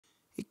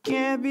It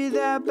can't be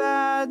that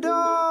bad,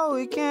 oh,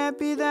 it can't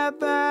be that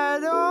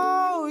bad,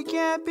 oh, it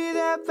can't be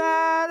that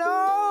bad,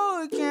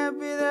 oh, it can't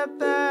be that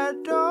bad,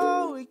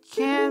 oh, it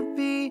can't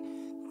be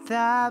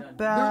that bad.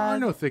 There are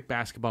no thick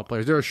basketball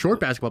players. There are short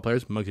basketball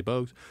players, Muggsy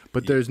Bogues,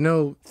 but there's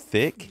no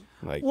thick.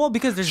 Like well,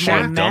 because there's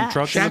Shaq, more dump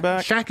truck in the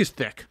back. Shaq is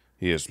thick.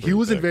 He is. He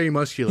wasn't thick. very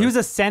muscular. He was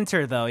a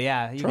center, though,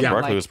 yeah. Charles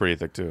Barkley was pretty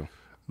thick, too.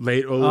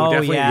 Late, Oh,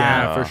 definitely,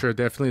 yeah. for sure.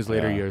 Definitely his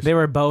later years. They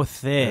were both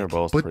thick. They were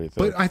both pretty thick.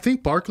 But I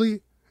think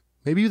Barkley,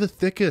 maybe the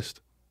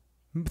thickest.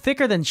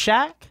 Thicker than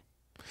Shaq?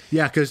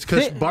 Yeah, because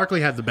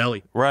Barkley had the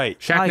belly. Right.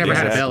 Shaq never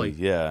had a belly.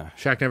 Yeah.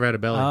 Shaq never had a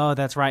belly. Oh,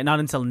 that's right. Not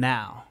until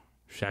now.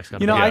 Shaq's got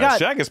You know, a belly. I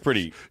got Shaq is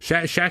pretty.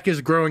 Shaq is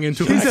growing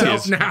into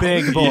himself now.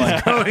 big boy.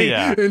 He's growing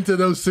Yeah. into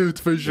those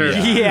suits for sure.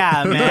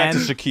 Yeah, Back man. to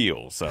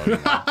Shaquille. So you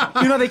know.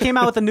 You know, they came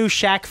out with a new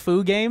Shaq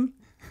Fu game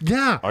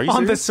Yeah. Are you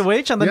on the serious?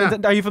 Switch. On the Yeah.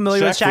 Nintendo- Are you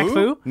familiar with Shaq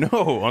Fu?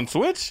 No, on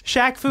Switch.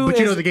 Shaq Fu But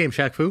is... you know the game,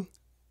 Shaq Fu?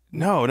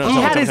 No. he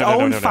had his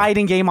own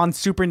fighting game on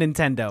Super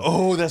Nintendo.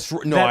 Oh, that's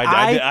no. That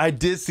I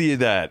did see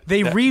that.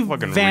 They That's fucking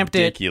revamped it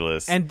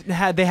ridiculous. and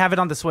they have it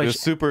on the Switch.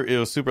 It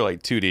was super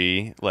like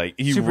 2D. Like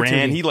he Super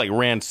ran 2D. he like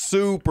ran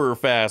super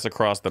fast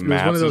across the It was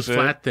map. one of those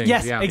flat things.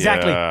 Yes, yeah.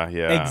 exactly.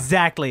 Yeah.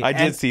 Exactly. I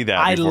did And see that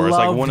I before. It's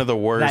like one loved of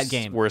the that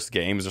game. worst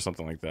games or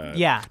something like that.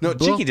 Yeah. No,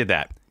 Well, Cheeky did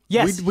that.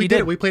 Yes, we he did did.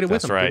 it. We played it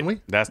with That's him, right. didn't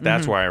we?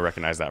 That's where I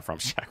recognize that from.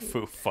 Shaq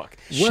Fu. Fuck.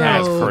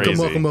 Shaq's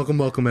crazy.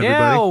 Welcome, everybody.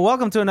 Yeah,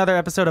 welcome to another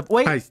episode of...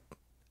 Wait, Hi.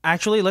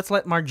 actually, let's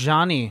let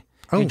Marjonni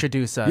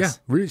introduce us.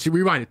 Yeah,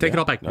 rewind it. Take it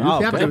all back. Oh,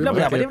 blah, blah,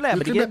 blah, blah,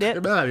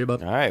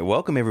 blah. All right,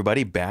 welcome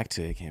everybody back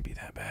to It Can't Be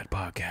That Bad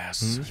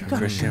podcast.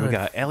 Christian, we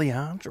got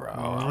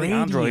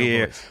Alejandro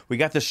here. We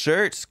got the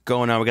shirts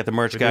going on. We got the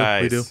merch,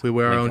 guys. We do. We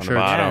wear our Link own on the shirts.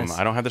 bottom. Yes.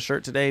 I don't have the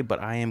shirt today, but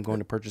I am going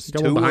to purchase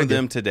Got one two of behind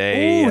them you.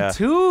 today. Ooh,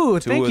 two.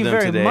 Thank of you them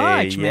very today.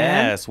 much, man.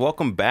 Yes,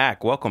 welcome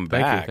back. Welcome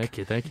back.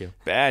 Thank you.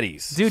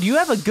 Baddies. Dude, you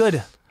have a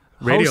good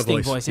Radio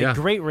hosting voice, a yeah.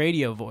 great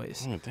radio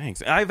voice. Oh,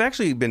 thanks. I've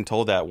actually been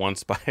told that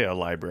once by a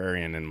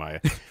librarian in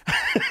my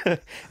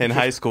in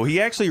high school.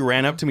 He actually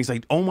ran up to me. He's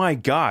like, "Oh my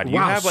God, you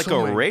Wow, have like so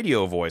a many-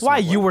 radio voice." Why,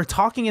 I'm like, you were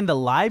talking in the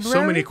library?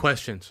 So many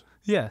questions.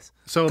 Yes.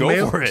 So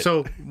Go for it.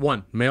 So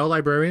 1, male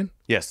librarian.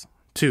 Yes.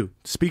 2,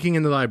 speaking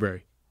in the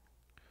library.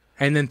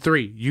 And then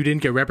 3, you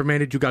didn't get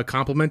reprimanded. You got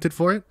complimented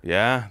for it.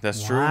 Yeah,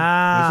 that's true.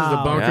 Wow. This is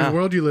the bonkers Yeah.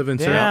 world you live in,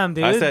 sir. Damn,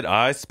 dude. I said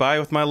I spy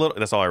with my little.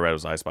 That's all I read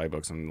was I spy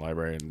books in the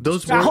library. And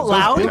Those, Out words,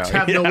 loud? those books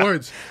have no Yeah.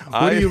 words.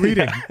 What are you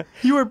reading?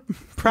 You were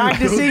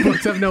practicing Those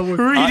books have no words.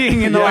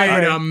 reading in the Wait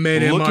library. a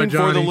minute, looking for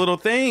Marjonni. the little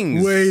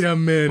things. Wait a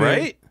minute.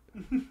 Right?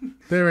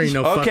 There ain't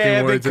no Okay, fucking I've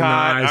been words in the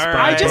caught. I All Spy.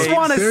 right. I just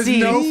want to There's see.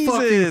 no Jesus,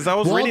 fucking. I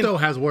was Waldo reading-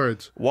 has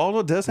words.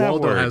 Waldo does have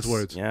Waldo words. has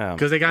words. Yeah,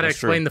 because they got to that's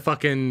explain true. the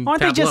fucking Aren't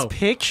they tableau. just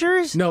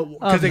pictures? No,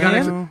 because of they got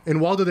him? in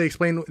Waldo. They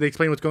explain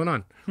what's going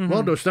on.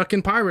 Waldo's stuck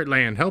in pirate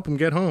land. Help him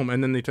get home.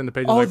 And then they turn the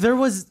page. Oh, like, there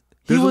was...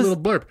 there's he was a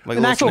little blurb. Like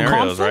an little actual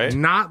scenarios, conflict? right?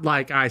 Not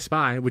like I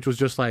Spy, which was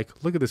just like,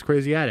 look at this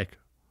crazy attic.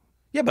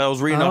 Yeah, but I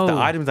was reading off the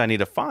Oh. items I need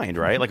to find,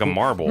 right? Like a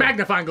marble.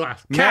 Magnifying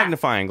glass. Cat.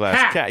 Magnifying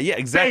glass. Cat. Yeah,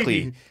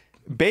 exactly.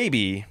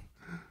 Baby.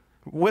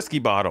 Whiskey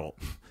bottle.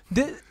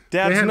 Did-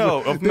 Dad's They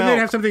note of then they'd have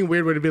milk. something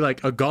weird where it'd be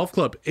like a golf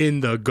club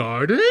in the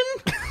garden.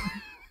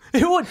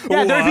 It would,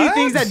 yeah, there'd be What?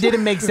 things that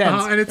didn't make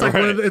sense. And it's like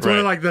one of the, Right, it's one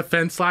of right. like the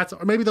fence slats,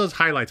 or maybe those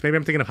highlights. Maybe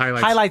I'm thinking of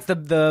highlights. Highlights the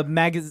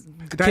kids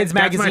That's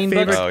my magazine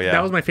favorite. books. Oh, yeah.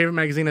 That was my favorite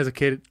magazine as a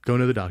kid. Going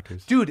to the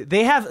doctors. Dude,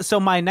 they have, so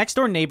my next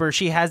door neighbor,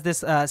 she has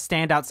this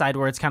stand outside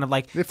where it's kind of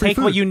like, They're free take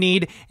what food. you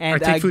need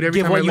and I take food every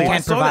give time what I you leave.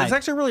 can't So provide. that's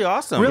actually really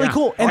awesome. Really Yeah.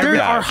 cool. And I like there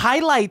that. are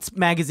highlights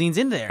magazines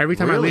in there. Every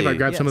time I leave, I Really?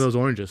 grab some of Yes. those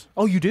oranges.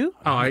 Oh, you do?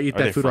 Oh, I eat Are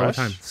they that food all the fresh?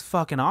 time. It's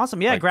fucking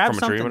awesome. Yeah, Like grab from a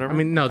tree or something. whatever? I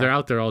mean, no, they're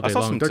out there all I day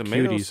saw long. some They're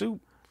tomato cuties. soup.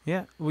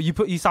 Yeah. Well,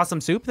 you saw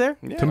some soup there?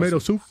 Yeah, Tomato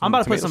soup. I'm about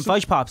to put Tomato some soup.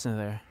 fudge pops in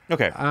there.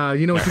 Okay.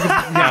 You know what? You can,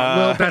 yeah.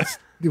 Well, that's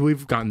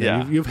we've gotten there.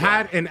 Yeah. You've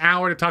had an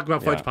hour to talk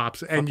about fudge Yeah.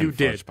 pops, and Fucking you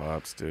did. Fudge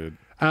pops, dude.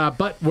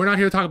 But we're not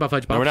here to talk about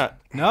fudge pops. No, we're not.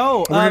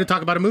 No. We're here to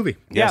talk about a movie.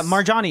 Yeah, Yes.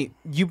 Marjonni,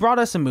 you brought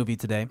us a movie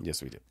today.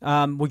 Yes, we did.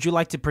 Would you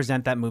like to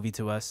present that movie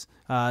to us?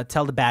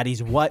 Tell the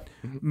baddies what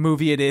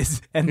movie it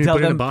is, and You tell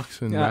put it in them a box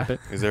and wrap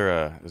it. Is there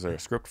a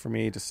script for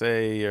me to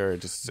say, or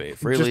just say it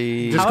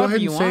freely? Just go However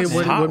ahead you and say want.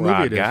 what Hot movie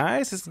Rod, it is.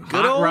 guys. It's good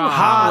Hot old Rod.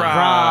 Hot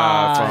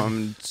Hot Rod Rod.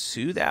 from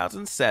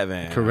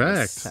 2007.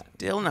 Correct.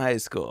 Still in high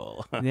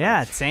school.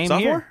 Yeah, same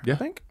Sophomore, here. Yeah. I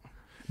think.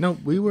 No,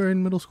 we were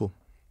in middle school.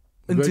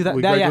 We Into that-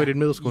 we yeah, graduated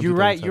middle school. in You're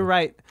right. 2007. You're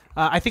right.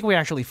 I think we were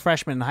actually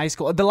freshmen in high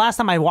school. The last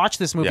time I watched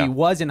this movie Yeah.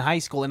 was in high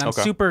school, and I'm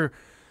Okay. super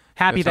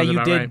happy That that sounds you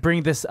about did right.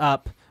 bring this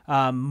up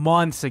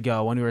months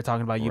ago when we were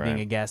talking about you being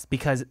Right. a guest,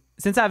 because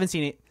since I haven't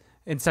seen it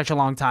in such a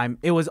long time,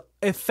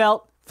 it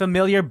felt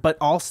familiar but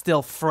all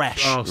still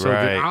fresh. Oh, so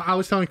Right. good. I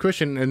was telling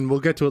Christian, and we'll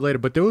get to it later,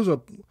 but there was a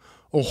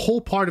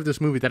whole part of this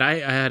movie that I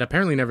had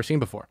apparently never seen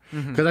before.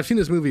 Because I've seen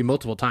this movie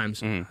multiple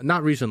times.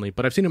 Not recently,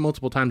 but I've seen it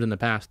multiple times in the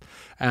past.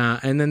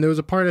 And then there was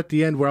a part at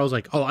the end where I was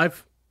like, oh,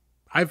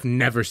 I've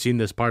never seen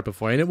this part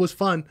before. And it was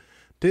fun.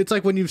 It's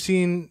like when you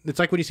see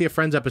a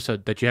Friends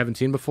episode that you haven't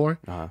seen before,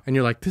 and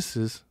you're like, this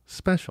is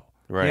special.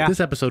 Right. Yeah. This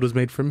episode was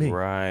made for me.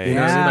 Right. You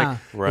know what I mean? Yeah. Like,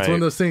 Right. it's one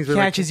of those things where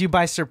Catches you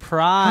by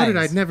surprise. how did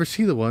I never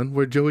see the one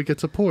where Joey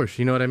gets a Porsche?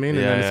 You know what I mean?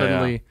 And then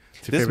suddenly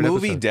it's your This favorite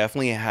movie episode.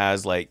 definitely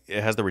has it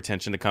has the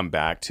retention to come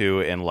back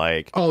to and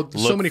so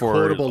look many for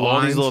quotable all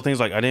lines. these little things.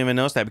 Like I didn't even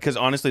notice that because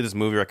honestly, this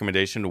movie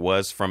recommendation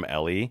was from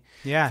Ellie.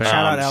 Yeah, shout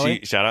out Ellie.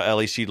 Shout out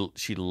Ellie. She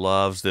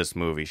loves this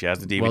movie. She has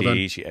the DVD. Well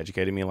done. She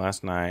educated me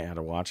last night. I had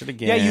to watch it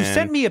again. Yeah, you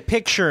sent me a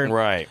picture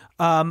right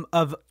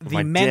of the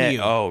My menu.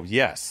 Oh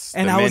yes,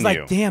 and the I was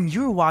menu. like, damn,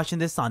 you were watching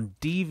this on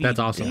DVD. That's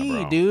awesome,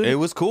 Bro. dude. It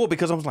was cool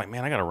because I was like,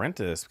 man, I gotta rent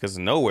this because it's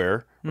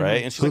nowhere,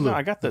 right? And she's like, Hulu. no,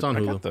 I got the. It's on I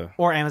Hulu. got the.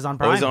 Or Amazon Oh,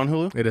 Prime. is it on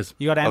Hulu? It is.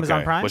 You got Amazon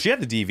Okay. Prime? Well, she had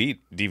the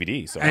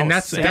DVD, so And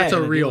that's sad. a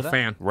Gonna real deal with that.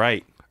 fan.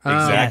 right.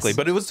 Exactly, Yes.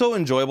 but it was so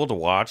enjoyable to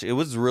watch. It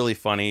was really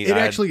funny. It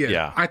actually is.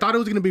 Yeah, I thought it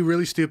was going to be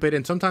really stupid,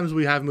 and sometimes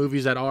we have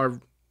movies that are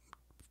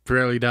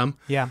fairly dumb.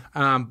 Yeah.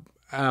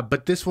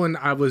 But this one,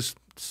 I was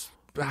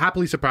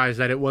happily surprised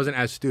that it wasn't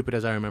as stupid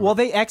as I remember. Well,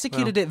 they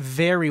executed it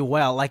very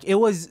well. Like, it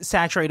was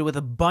saturated with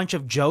a bunch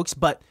of jokes,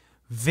 but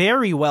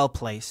very well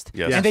placed.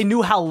 Yes. And they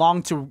knew how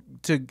long to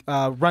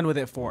run with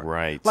it for.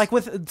 Right. Like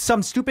with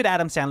some stupid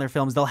Adam Sandler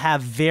films, they'll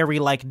have very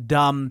like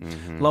dumb,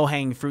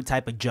 low-hanging fruit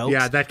type of jokes.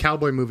 yeah, that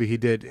cowboy movie he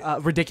did.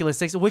 Ridiculous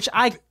Six, which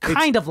I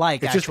kind of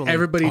like, It's actually. just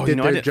everybody Oh, did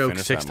I their didn't jokes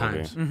finish 6 that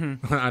movie.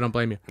 times. I don't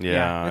blame you.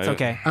 Yeah, it's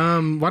okay.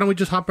 Why don't we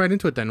just hop right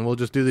into it then? We'll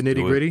just do the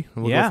nitty gritty.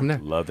 And we'll Yeah. go from there.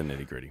 Love the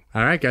nitty gritty.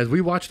 All right, guys.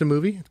 We watched a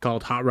movie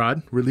called Hot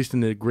Rod, released in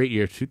the great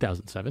year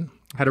 2007.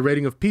 Had a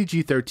rating of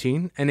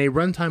PG-13 and a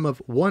runtime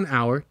of 1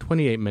 hour,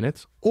 28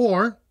 minutes,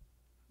 or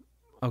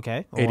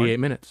Okay. 88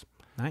 minutes.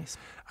 Nice.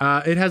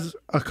 It has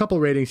a couple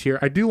ratings here.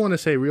 I do want to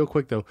say real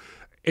quick, though,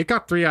 it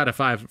got 3 out of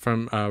 5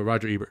 from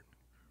Roger Ebert.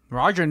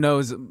 Roger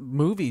knows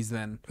movies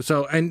then.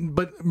 So,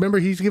 but remember,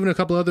 he's given a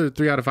couple other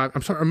 3 out of 5.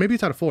 I'm sorry, or maybe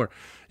it's out of 4.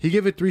 He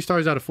gave it 3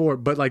 stars out of 4.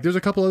 But like, there's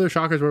a couple other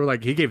shockers where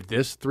like he gave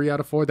this 3 out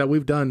of 4 that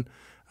we've done,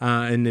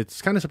 and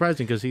it's kind of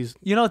surprising because he's.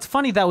 You know, it's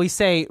funny that we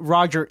say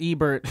Roger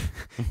Ebert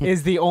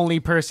is the only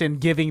person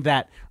giving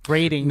that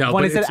rating No,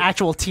 when but it's an it's-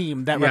 actual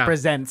team that Yeah.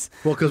 represents.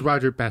 Well, because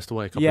Roger passed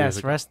away a couple Yes, years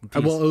ago. rest in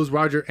peace. Well, it was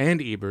Roger and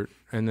Ebert,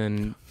 and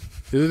then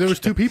there was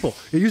 2 people.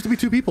 It used to be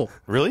 2 people.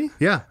 Really?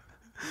 Yeah,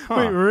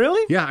 Wait,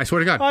 really? yeah. I swear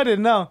to God, I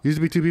didn't know. used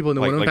to be 2 people, and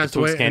then one of them Like passed the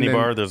away. Twix candy and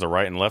then, bar. There's a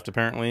right and left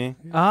apparently.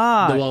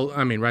 Well,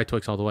 I mean, right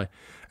Twix all the way.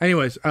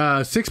 Anyways,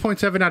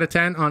 6.7 out of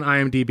 10 on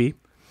IMDb,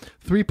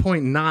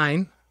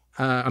 3.9.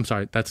 I'm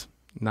sorry, that's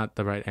not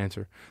the right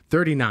answer.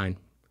 39%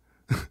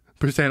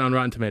 on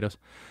Rotten Tomatoes,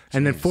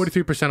 and then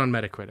 43% on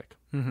Metacritic.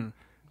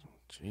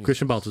 Mm-hmm.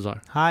 Christian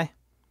Baltazar. Hi,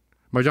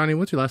 Marjonni,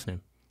 what's your last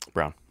name?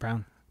 Brown.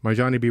 Brown.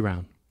 Marjonni B.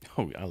 Brown.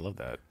 Oh, I love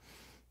that.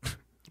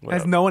 What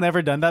Has up? no one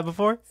ever done that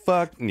before?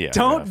 Fuck yeah.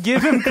 Don't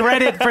give him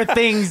credit for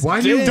things. Why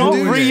you Don't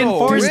doing that?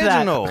 reinforce that.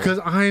 Original. Because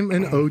I'm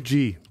an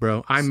OG,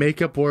 bro. I make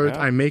up words,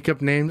 Yeah. I make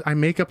up names, I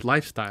make up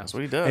lifestyles. That's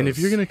what he does. And if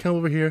you're gonna come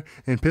over here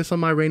and piss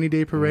on my rainy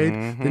day parade,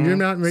 then you're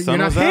not. You're Sun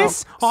not was out.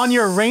 Piss on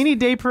your rainy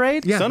day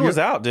parade? Yeah, Sun you're- was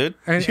out, dude.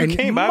 and- you and-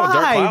 came by with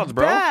dark My clouds,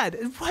 bro. bad.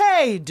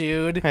 Hey,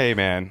 dude. Hey,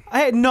 man.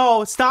 Hey,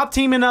 no, stop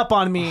teaming up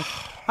on me.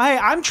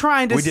 I'm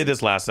trying to. We did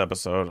this last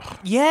episode.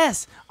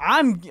 Yes,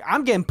 I'm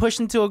getting pushed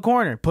into a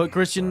corner. Put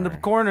Christian in the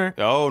corner.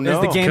 Oh, Is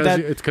no. the game 'Cause that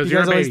it's 'cause you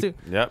you're guys a always baby.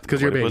 do. Yep.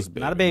 'Cause you're a What it baby. was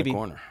Not a in the baby.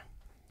 corner.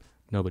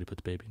 Nobody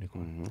puts baby in a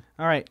corner.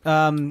 All right.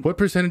 What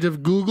percentage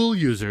of Google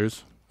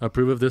users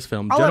approve of this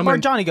film? I'll let Gentlemen,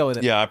 Marjonni go with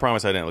it. Yeah, I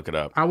promise I didn't look it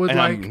up. I would and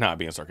like I'm not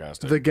being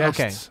sarcastic. the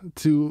guests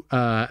to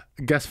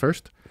guess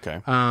first.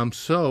 okay.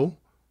 So,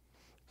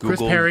 Chris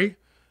Google- Perry.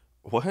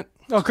 What?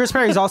 Oh, Chris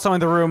Perry's also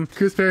in the room.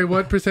 Chris Perry,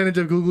 what percentage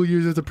of Google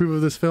users approve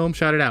of this film?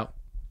 Shout it out.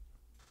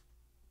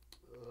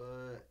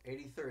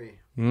 83.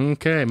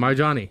 Okay,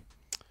 Marjonni.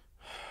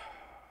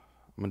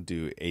 I'm going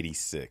to do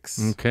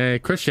 86. Okay,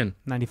 Christian.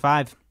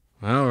 95.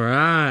 All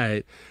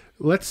right.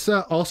 Let's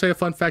all say a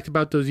fun fact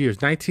about those years.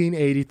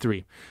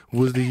 1983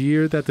 was the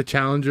year that the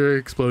Challenger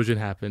explosion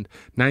happened.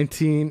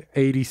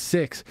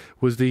 1986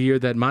 was the year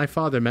that my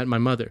father met my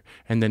mother.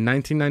 And then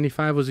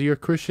 1995 was the year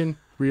Christian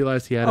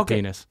realized he had a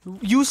penis.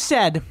 You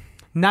said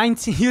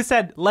 19. You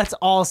said let's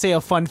all say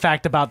a fun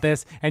fact about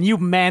this, and you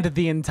manned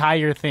the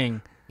entire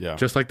thing. Yeah.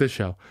 Just like this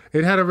show.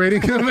 It had a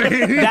rating of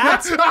 80.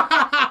 That's.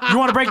 You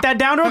want to break that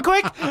down real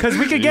quick? Because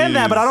we could get in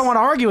that, but I don't want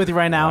to argue with you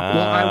right now.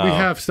 Well, we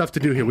have stuff to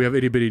do here. We have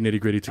itty bitty nitty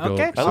gritty to go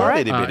Okay. over. I love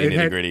Alright. itty bitty It nitty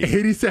had gritty.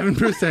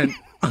 87%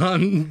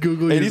 on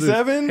Google users.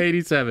 87?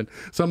 87.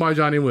 So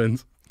Marjonni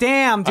wins.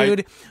 Damn,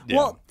 dude. yeah.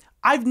 Well,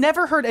 I've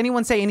never heard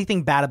anyone say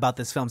anything bad about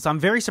this film, so I'm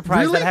very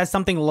surprised Really? that it has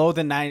something low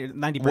than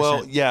 90%.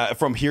 Well, yeah,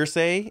 from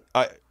hearsay,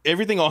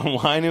 everything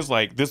online is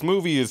like, this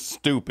movie is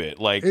stupid.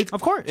 Like,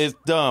 Of course. it's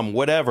dumb,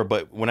 whatever.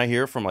 But when I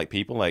hear from like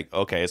people, like,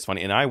 okay, it's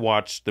funny, and I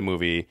watched the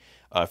movie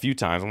a few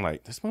times, I'm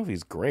like, this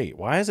movie's great.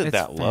 Why is it It's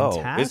that low?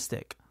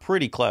 fantastic. It's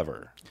pretty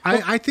clever.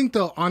 I think,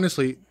 though,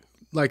 honestly,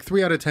 like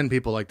 3 out of 10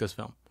 people like this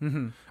film.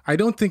 Mm-hmm. I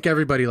don't think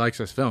everybody likes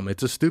this film.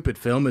 It's a stupid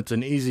film. It's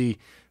an easy...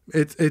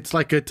 It's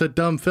like it's a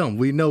dumb film.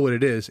 We know what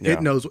it is. Yeah.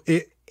 It knows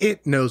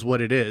it knows what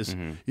it is.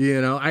 Mm-hmm.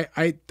 You know,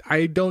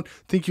 I don't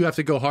think you have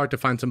to go hard to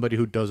find somebody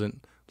who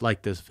doesn't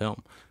like this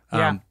film.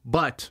 Yeah.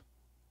 But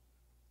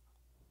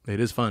it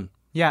is fun.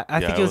 Yeah, I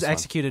think it was fun.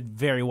 executed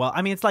very well.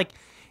 I mean, it's like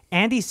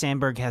Andy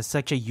Samberg has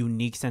such a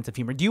unique sense of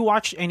humor. Do you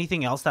watch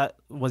anything else that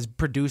was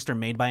produced or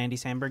made by Andy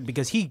Samberg?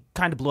 Because he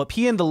kind of blew up.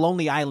 He and the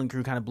Lonely Island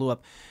crew kind of blew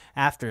up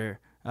after.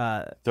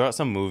 Throw out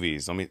some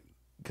movies.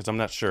 Because I'm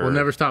not sure. We'll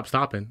Never Stop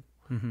Stopping.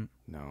 No,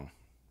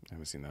 I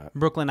haven't seen that.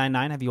 Brooklyn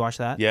Nine-Nine. Have you watched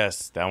that?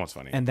 Yes, that one's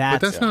funny. And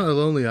But that's not a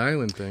Lonely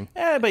Island thing.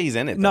 Yeah, but he's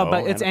in it. No, though.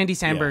 but it's And- Andy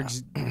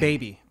Samberg's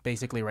baby,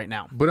 basically, right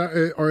now. But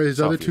or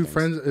his other Saw a two few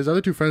friends? His other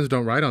two friends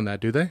don't write on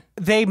that, do they?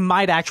 They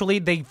might actually.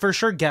 They for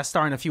sure guest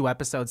star in a few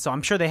episodes, so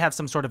I'm sure they have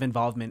some sort of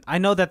involvement. I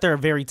know that they're a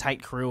very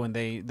tight crew, and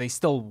they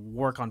still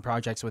work on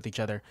projects with each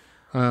other.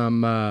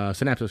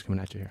 Synapses coming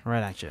at you here.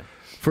 Right at you.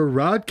 For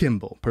Rod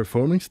Kimball,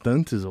 performing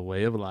stunts is a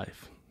way of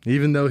life.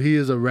 Even though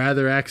he's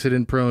rather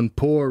accident-prone,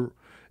 poor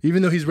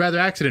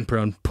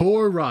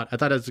Rod. I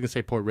thought I was going to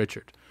say poor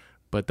Richard,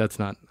 but that's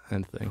not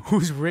anything.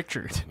 Who's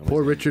Richard?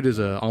 Poor Richard is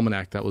an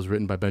almanac that was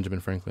written by Benjamin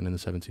Franklin in the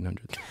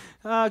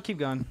 1700s. Keep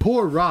going.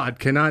 Poor Rod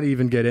cannot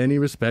even get any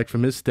respect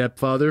from his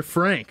stepfather,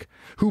 Frank,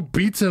 who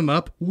beats him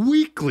up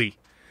weekly.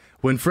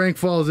 When Frank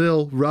falls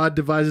ill, Rod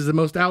devises the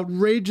most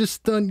outrageous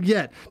stunt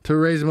yet to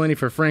raise money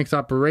for Frank's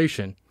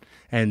operation.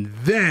 And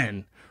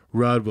then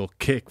Rod will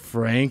kick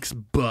Frank's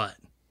butt.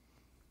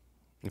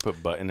 You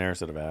put butt in there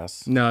instead of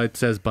ass. No, it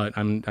says butt.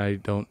 I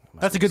don't.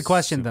 That's a good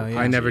question, though.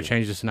 Yeah. I never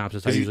change the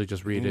synopsis. I usually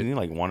just read it He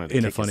wanted to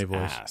in a kick funny his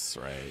voice. ass,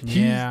 right?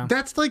 Yeah.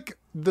 That's like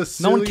the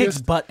silliest. No one kicks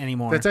butt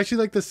anymore. That's actually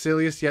like the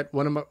silliest yet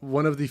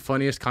one of the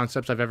funniest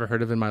concepts I've ever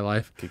heard of in my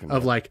life.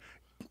 Of like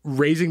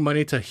raising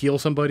money to heal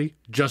somebody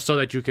just so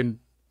that you can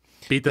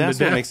beat them That's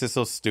to what death. makes it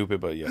so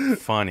stupid, but yeah,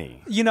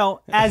 funny. You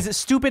know, as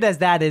stupid as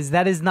that is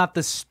not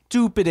the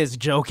stupidest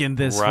joke in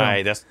this Right?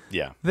 film. That's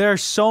yeah. There are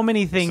so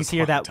many things It's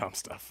here that dumb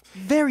stuff.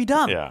 very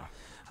dumb. Yeah.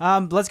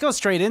 Let's go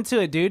straight into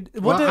it, dude.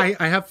 Well, I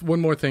have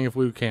one more thing if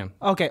we can.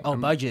 Okay. Oh,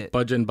 budget.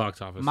 Budget and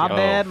box office. My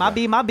yeah. bad.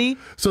 My B.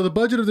 So the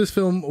budget of this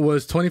film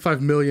was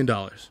 $25 million.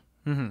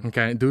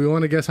 Okay. Do we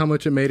want to guess how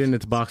much it made in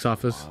its box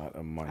office? Lot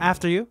of money.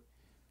 After you.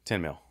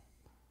 10 mil.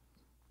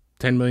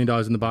 $10 million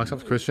in the box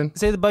office, Christian?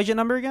 Say the budget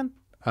number again.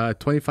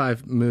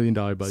 $25 million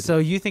budget. So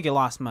you think it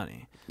lost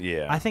money?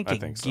 Yeah. I think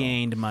it so.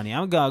 gained money.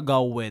 I'm gonna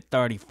go with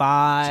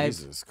 35.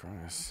 Jesus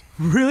Christ.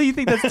 Really? You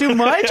think that's too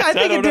much? I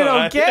think it don't did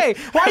know. okay.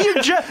 Why you?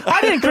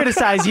 I didn't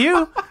criticize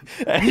you.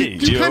 Hey,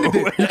 You kind of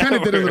did. You kind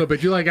of did a little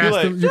bit. You asked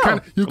like, him.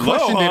 You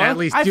questioned low, it huh? at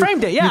least. I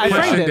framed it. Yeah, I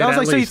framed it. I was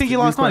like, so you think you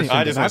lost money?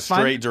 I just went That's fine.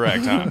 straight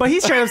direct, huh? But he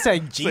straight up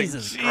said,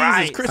 "Jesus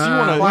Christ, Chris, you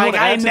want to like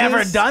I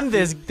never done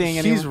this thing."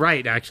 He's anymore.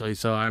 right, actually.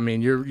 So I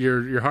mean,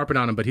 you're harping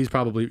on him, but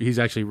he's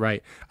actually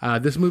right.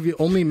 This movie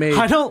only made.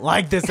 I don't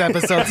like this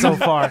episode so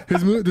far.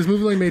 This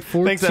movie only made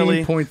Thanks,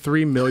 Ellie.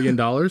 $14.3 million,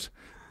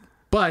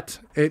 but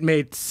it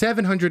made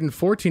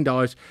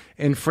 $714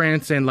 in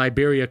France and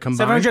Liberia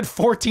combined.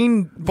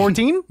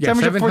 714? Yeah,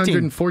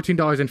 714.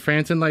 $714 in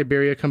France and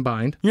Liberia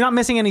combined. You're not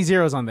missing any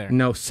zeros on there.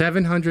 No,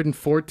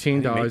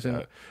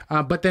 $714.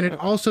 But then it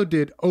also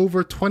did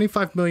over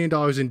 $25 million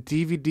in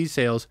DVD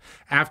sales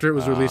after it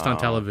was released on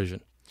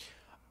television.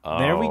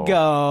 There we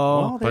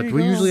go. But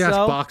we usually ask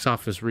So- box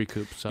office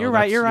recoup. So You're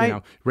right, that's, you're right. You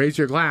know, raise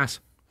your glass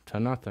to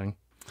nothing.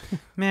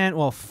 Man,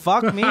 well,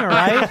 fuck me, all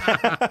right?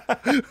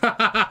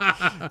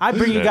 I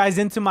bring you guys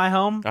into my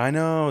home. I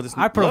know. This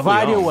I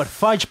provide you with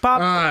fudge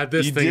pop.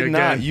 This You thing did again.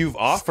 not. You've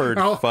offered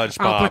fudge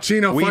pop. Al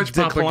Pacino we fudge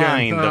pop again.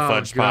 declined the Oh,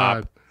 fudge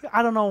God. pop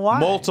I don't know why.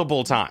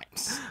 multiple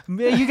times.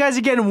 Man, you guys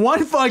are getting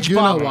one fudge You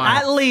know pop why.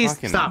 at least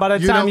Fucking Stop. by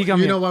the time you come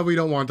you here. know why we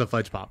don't want the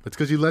fudge pop? It's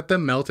because you let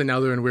them melt and now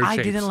they're in weird I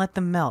shapes. didn't let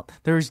them melt.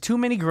 There was too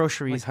many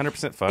groceries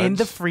 100% fudge. in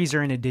the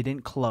freezer and it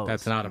didn't close.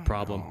 That's not a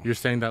problem. You're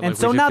saying that, like, and we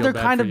so should now feel they're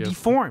bad kind for of you.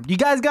 deformed. You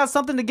guys got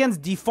something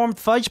against deformed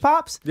fudge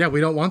pops? Yeah,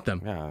 we don't want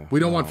them. Yeah. We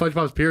don't want fudge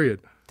pops.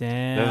 Period.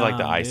 Damn. There's like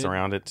the ice dude.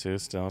 around it too.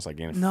 Still, it's like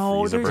getting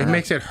No, freezer there's- It burn.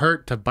 makes it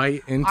hurt to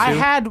bite into. I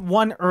had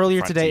one earlier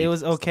Front today. teeth. It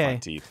was It's the okay.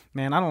 front teeth.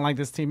 Man, I don't like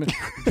this team.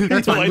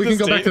 That's fine. like We can this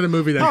go back tape? to the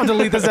movie then. I'll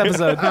delete this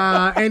episode.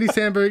 Andy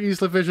Samberg,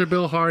 Isla Fisher,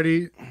 Bill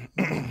Hardy,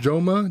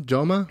 Jorma.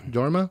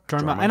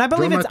 And I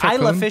believe Jorma it's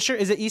Isla Taccone? Fisher.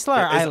 Is it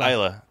Isla or It's Isla?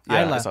 Isla.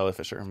 Yeah, Isla. it's Isla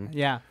Fisher. Mhm.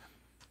 Yeah.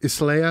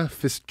 Isla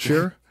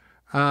Fisher.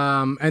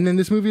 And then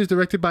this movie is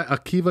directed by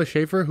Akiva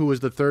Schaffer, who was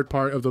the third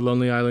part of the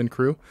Lonely Island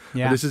crew.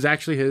 Yeah. This is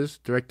actually his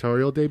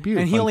directorial debut.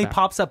 And he fun only fact.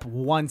 pops up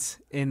once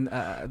in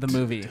the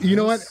movie. You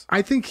know what?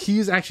 I think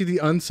he's actually the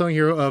unsung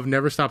hero of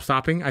Never Stop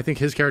Stopping. I think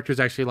his character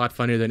is actually a lot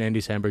funnier than Andy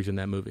Samberg's in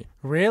that movie.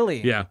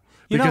 Really? Yeah.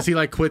 You Because know- he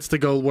like quits to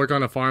go work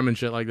on a farm and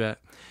shit like that.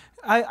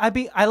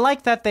 I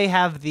like that they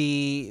have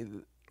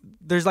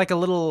there's like a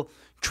little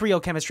trio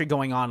chemistry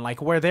going on,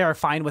 like where they are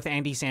fine with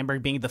Andy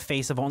Samberg being the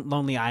face of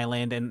Lonely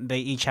Island, and they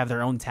each have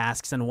their own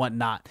tasks and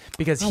whatnot.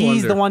 Because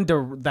he's the one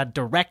that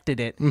directed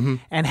it and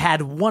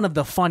had one of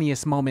the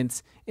funniest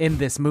moments in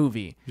this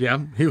movie. Yeah.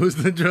 He was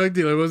the drug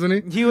dealer,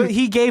 wasn't he?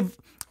 He gave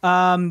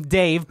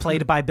Dave,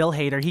 played by Bill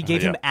Hader, he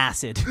gave him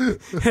acid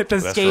at the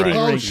That's skating right.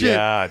 Oh, rink. shit.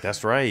 Yeah,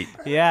 that's right.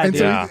 Yeah, And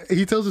dude. so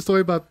he tells a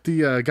story about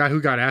the guy who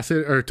got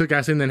acid or took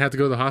acid and then had to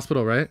go to the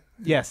hospital, right?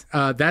 Yes.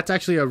 That's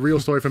actually a real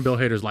story from Bill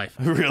Hader's life.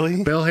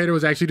 Really? Bill Hader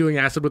was actually doing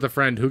acid with a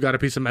friend who got a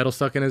piece of metal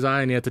stuck in his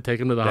eye, and he had to take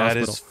him to the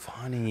hospital. That is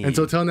funny. And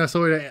so telling that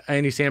story to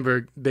Andy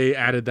Samberg, they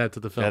added that to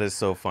the film. That is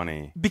so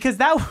funny. Because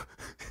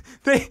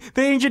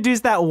they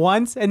introduced that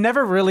once and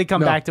never really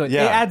come back to it.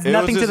 Yeah. It adds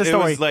nothing to the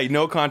story. It was like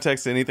no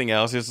context to anything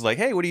else. It's just like,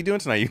 hey, what are you doing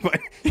tonight? You want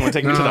to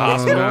take me to the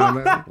hospital?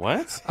 No.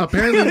 What?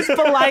 Apparently, He's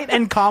polite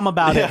and calm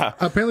about it.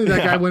 apparently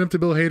that guy went up to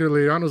Bill Hader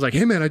later on and was like,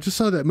 hey, man, I just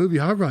saw that movie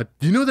Hot Rod.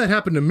 You know that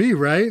happened to me,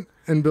 right?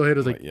 And Bill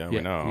Hader's like, Yeah, we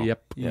know.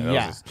 Yep. Yeah,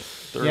 that was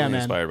thoroughly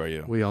inspired by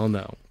you. We all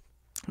know.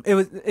 It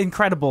was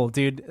incredible,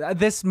 dude.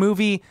 This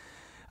movie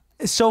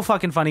is so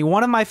fucking funny.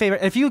 One of my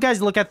favorite. If you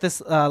guys look at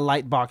this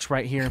light box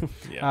right here,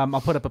 I'll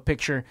put up a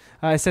picture.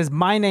 It says,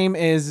 "My name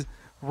is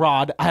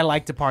Rod. I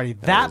like to party."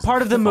 That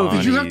part of the movie.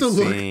 Did you have to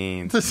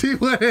Scene. look to see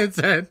what it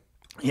said?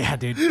 Yeah,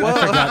 dude. Well,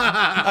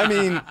 I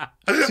mean,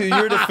 to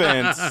your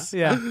defense,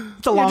 Yeah,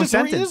 it's a long you're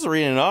sentence. just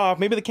reading it off.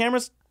 Maybe the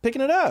camera's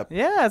picking it up.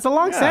 Yeah, it's a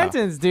long Yeah.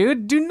 sentence,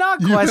 dude. Do not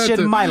You had question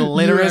to- my you had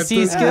literacy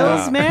to-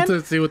 skills, man.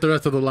 To see what the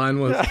rest of the line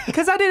was.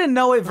 Because I didn't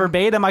know it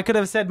verbatim. I could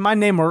have said my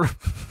name or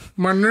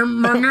My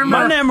name,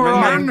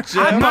 Rod.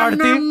 I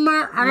party.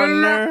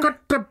 I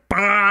like to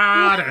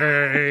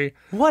party.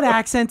 What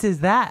accent is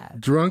that?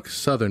 Drunk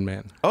Southern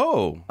man.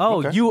 Oh. Oh,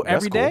 okay. you That's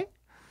every cool. day?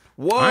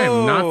 Whoa. I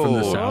am not from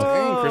the South.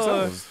 Dang,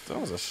 Chris, that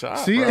was a shot.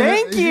 See, bro.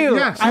 Thank you.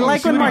 I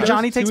like when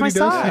Marjonni takes my He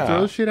side.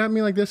 throws shit at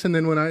me like this, and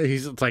then when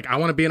he's like, I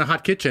want to be in a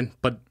hot kitchen,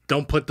 but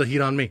don't put the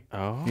heat on me.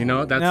 Oh. You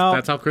know, No.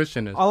 that's how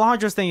Christian is.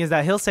 Alejandro's thing is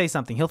that he'll say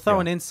something. He'll throw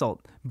an insult.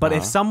 But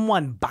if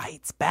someone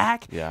bites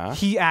back,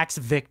 he acts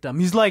victim.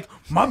 He's like,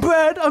 my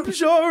bad. I'm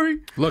sorry.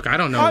 Look, I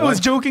don't know. I was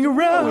joking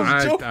around.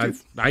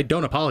 I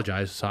don't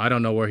apologize, so I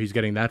don't know where he's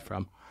getting that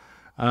from.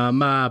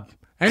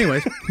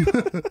 Anyways,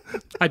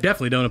 I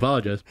definitely don't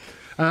apologize.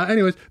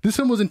 Anyways, this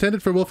film was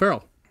intended for Will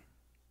Ferrell.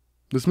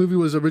 This movie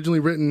was originally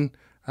written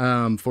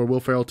for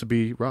Will Ferrell to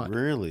be Rod.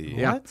 Really?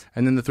 Yeah. What?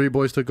 And then the three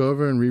boys took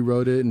over and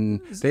rewrote it,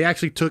 and they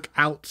actually took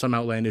out some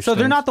outlandish So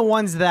they're things. not the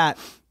ones that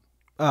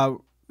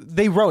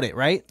they wrote it,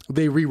 right?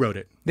 They rewrote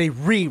it. They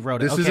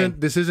rewrote it.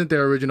 This isn't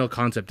their original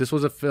concept. This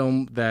was a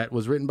film that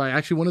was written by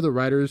actually one of the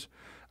writers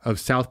of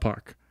South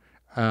Park.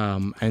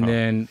 And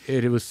then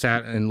it was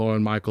sat in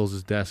Lorne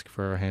Michaels' desk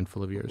for a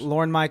handful of years.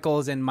 Lorne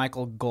Michaels and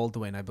Michael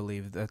Goldwyn, I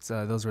believe. That's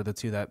those were the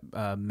two that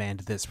manned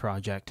this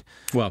project.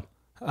 Well,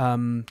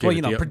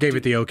 Gave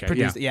it the okay.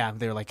 Produced, yeah,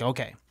 they were like,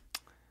 okay.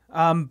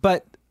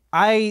 But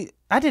I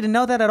didn't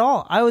know that at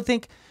all. I would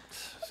think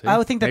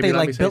that Maybe they let me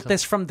like say built something.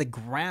 this from the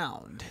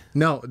ground.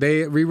 No,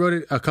 they rewrote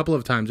it a couple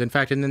of times. In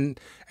fact, and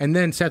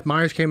then Seth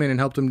Meyers came in and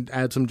helped him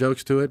add some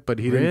jokes to it, but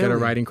he didn't get a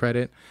Really? writing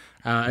credit.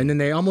 And then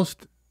they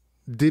almost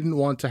didn't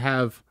want to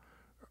have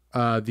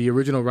the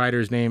original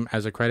writer's name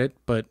as a credit,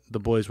 but the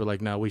boys were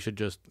like, no, we should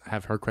just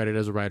have her credit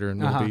as a writer, and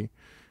we'll be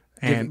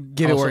and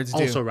give it also, where it's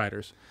due. also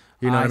writers.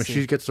 You know what I mean? see.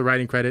 She gets the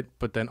writing credit,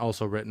 but then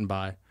also written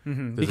by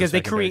Because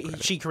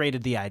she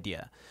created the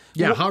idea.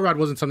 Yeah, Hot Rod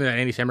wasn't something that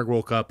Andy Samberg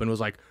woke up and was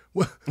like,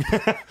 "What?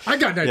 I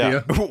got an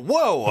idea."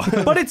 Whoa.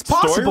 But it's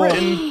possible.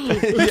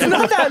 It's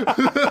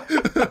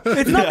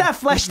not that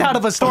fleshed out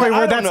of a story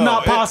where I don't that's know.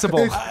 not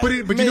possible. But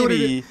you know what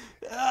it is? Maybe.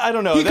 I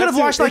don't know. He could have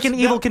watched like an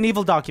it's Evil not-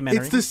 Knievel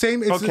documentary. It's the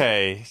same. It's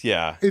Okay,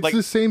 yeah. It's like,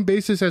 the same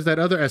basis as that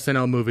other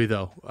SNL movie,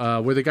 though,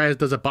 where the guy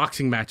does a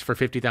boxing match for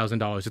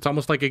 $50,000. It's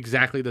almost like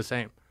exactly the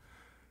same.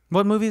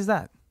 What movie is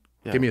that?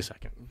 Give me a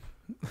second.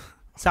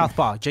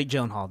 Southpaw, Jake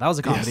Gyllenhaal. That was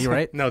a comedy,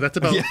 right? No, that's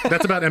about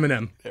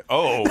Eminem.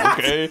 oh,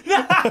 okay.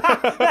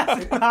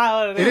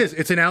 It is.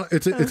 It's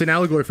an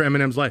allegory for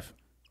Eminem's life.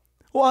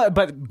 Well,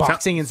 but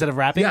boxing instead of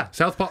rapping? Yeah,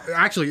 Southpaw.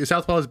 Actually,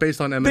 Southpaw is based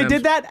on Eminem. They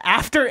did that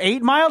after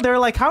 8 Mile? They were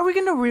like, how are we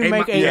going to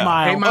remake 8 yeah.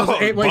 Mile? 8 Miles. Oh,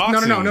 Wait, no,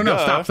 boxing,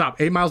 duh. Stop.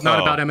 8 Miles not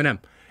Oh. about Eminem.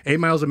 8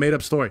 Miles a made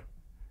up story.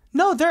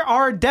 No, there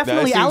are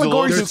definitely That seems a little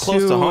allegories too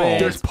close to home. it.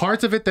 There's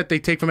parts of it that they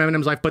take from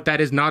Eminem's life, but that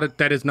is not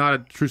a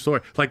true story.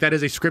 Like, that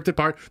is a scripted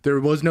part. There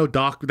was no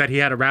doc that he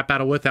had a rap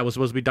battle with that was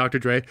supposed to be Dr.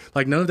 Dre.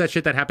 Like, none of that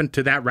shit that happened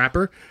to that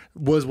rapper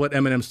was what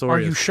Eminem's story Are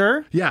is. you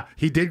sure? Yeah,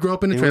 he did grow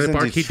up in the He was trailer in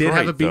park. He did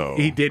have a Detroit,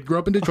 though. He did grow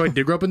up in Detroit.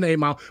 Did grow up in the 8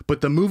 Mile,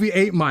 but the movie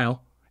 8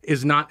 Mile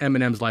is not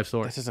Eminem's life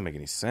story. This doesn't make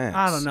any sense.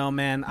 I don't know,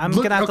 man. I'm Look,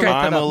 going to have to okay,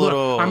 look that I'm up. a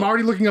little- I'm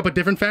already looking up a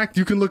different fact.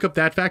 You can look up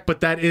that fact,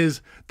 but that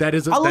is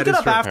I'll look it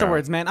up true.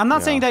 afterwards, man. I'm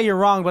not saying that you're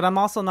wrong, but I'm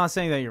also not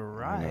saying that you're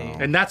right.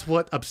 And that's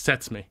what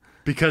upsets me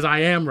because I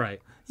am right.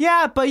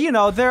 Yeah, but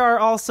there are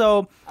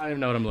also... I don't even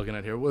know what I'm looking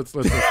at here. Let's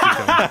keep going.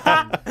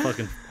 I'm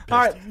fucking pissed. All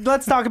right,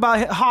 let's talk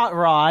about Hot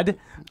Rod.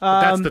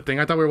 That's the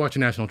thing. I thought we were watching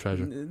National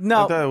Treasure. I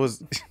No, thought it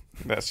was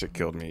that shit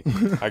killed me.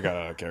 I got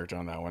out of character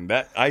on that one.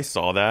 I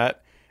saw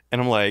that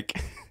and I'm like,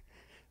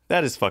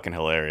 that is fucking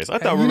hilarious. I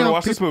thought we were gonna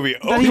watch this movie.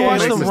 That he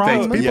watched the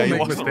wrong movie. Yeah, you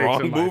People watched make the mistakes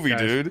wrong in life, movie, guys.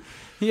 dude.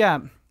 yeah.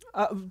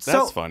 That's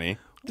So funny.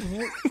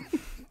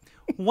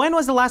 when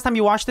was the last time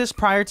you watched this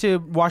prior to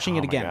watching it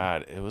Oh my again?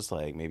 god, it was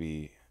like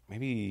maybe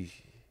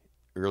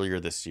earlier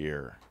this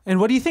year. And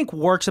what do you think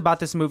works about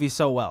this movie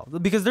so well?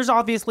 Because there's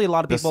obviously a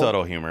lot of people. The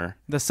subtle humor.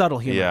 The subtle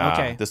humor. Yeah.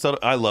 Okay.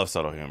 I love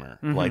subtle humor.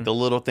 Like the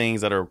little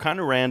things that are kind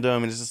of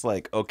random, and it's just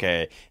like,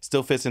 okay,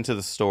 still fits into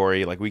the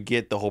story. Like we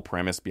get the whole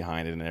premise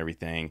behind it and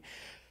everything.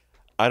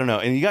 I don't know.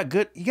 And you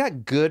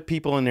got good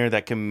people in there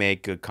that can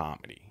make good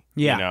comedy.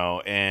 Yeah. You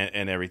know,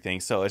 and everything.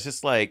 So it's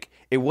just like,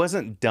 it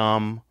wasn't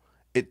dumb.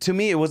 To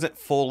me, it wasn't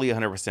fully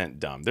 100%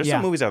 dumb. There's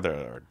some movies out there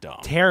that are dumb.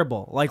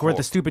 Terrible. Like where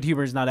the stupid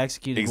humor is not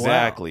executed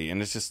Exactly. well.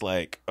 And it's just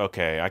like,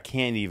 okay, I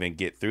can't even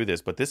get through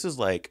this. But this is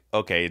like,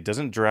 okay, it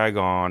doesn't drag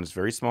on. It's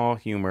very small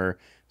humor.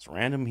 It's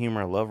random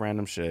humor. I love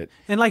random shit.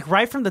 And like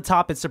right from the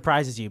top, it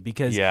surprises you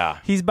because Yeah.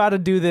 he's about to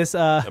do this.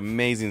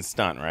 Amazing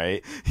stunt,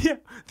 right? Yeah,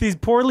 these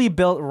poorly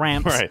built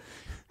ramps. Right.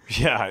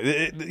 Yeah.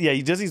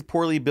 He does these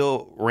poorly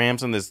built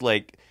ramps on this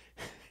like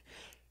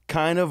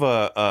kind of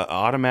a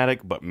automatic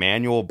but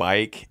manual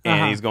bike,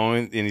 and he's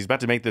about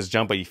to make this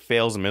jump, but he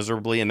fails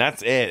miserably, and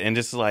that's it. And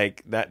just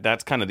like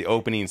that's kind of the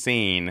opening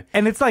scene.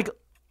 And it's like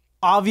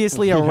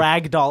obviously a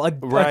rag doll, a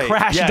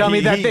crash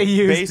dummy that they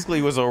used.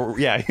 Basically was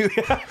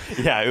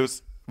it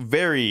was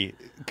very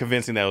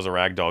convincing that it was a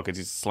rag doll because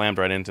he slammed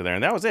right into there,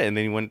 and that was it. And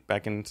then he went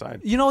back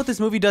inside. You know what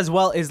this movie does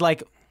well is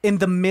like in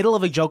the middle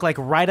of a joke, like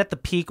right at the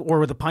peak or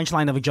where the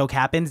punchline of a joke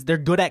happens, they're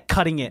good at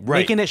cutting it,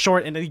 making it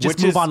short, and they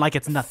just move on like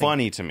it's nothing.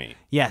 Funny to me.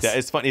 Yes.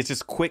 It's funny. It's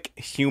just quick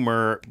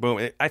humor.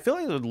 Boom. I feel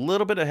like they're a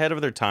little bit ahead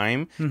of their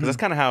time because that's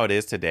kind of how it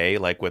is today.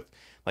 Like with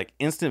like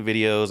instant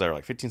videos that are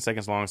like 15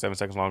 seconds long, 7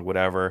 seconds long,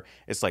 whatever.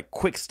 It's like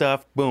quick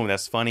stuff. Boom.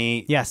 That's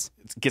funny. Yes.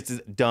 It gets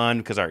it done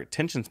because our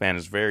attention span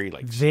is very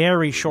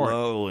short.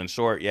 Low and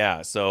short.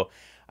 Yeah. So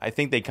I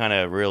think they kind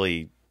of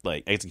really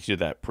like executed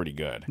that pretty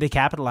good. They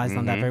capitalized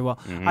on that very well.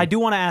 I do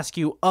want to ask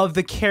you, of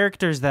the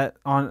characters that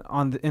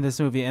in this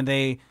movie, and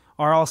they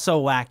are all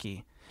so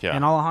wacky. Yeah.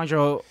 And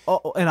Alejandro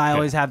and I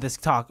always have this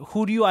talk.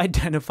 Who do you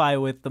identify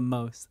with the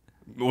most?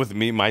 With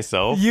me,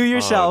 myself? You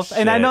yourself.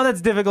 And I know that's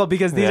difficult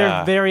because these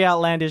are very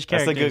outlandish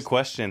characters. That's a good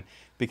question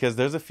because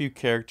there's a few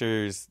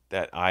characters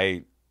that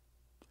I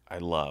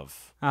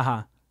love.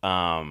 Danny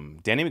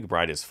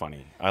McBride is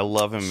funny. I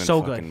love him in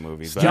fucking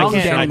movies. But I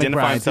can't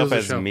identify himself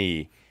as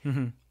me.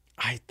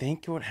 I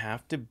think it would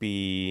have to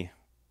be,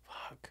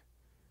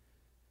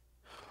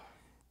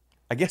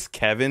 I guess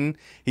Kevin.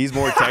 He's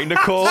more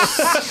technical.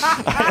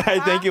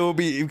 I think it will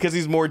be because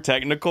he's more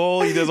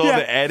technical. He does all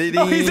the editing.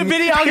 Oh, he's a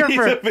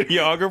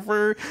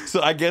videographer.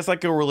 So I guess I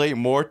can relate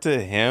more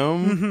to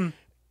him.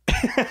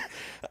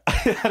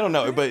 I don't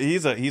know, but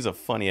he's a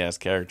funny ass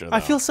character. Though. I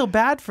feel so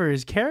bad for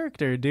his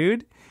character,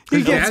 dude.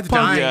 His dad's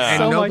dying,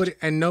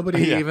 and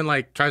nobody even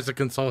like tries to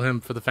console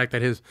him for the fact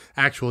that his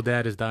actual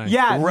dad is dying.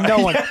 Yeah, no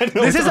one.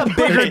 This is a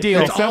bigger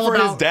deal. Except for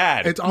his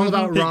dad. It's all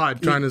about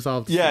Rod trying to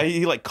solve. Yeah,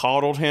 he like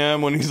coddled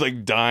him when he's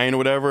like dying or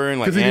whatever,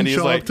 and like Andy's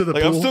like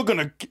I'm still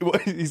gonna.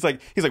 He's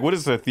like, what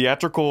is this, a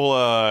theatrical?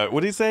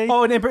 What did he say?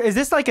 Oh, is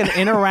this like an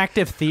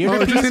interactive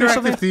theater piece or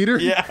something? Theater?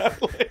 Yeah.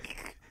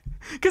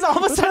 Because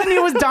all of a sudden he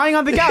was dying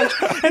on the couch,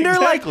 and they're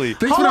like,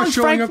 "Thanks for not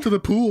showing up to the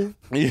pool."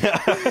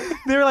 Yeah,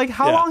 they were like,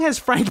 "How long has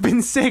Frank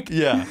been sick?"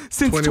 Yeah,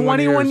 since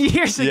 21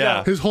 years ago.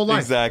 Yeah, his whole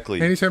life.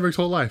 Exactly, Andy Samberg's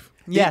whole life.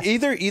 Yeah,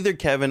 either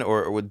Kevin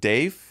or with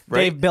Dave,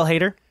 right? Dave, Bill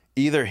Hader.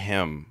 Either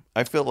him.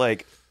 I feel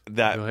like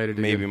that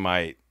maybe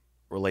might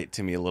relate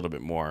to me a little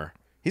bit more.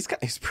 He's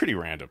pretty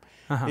random,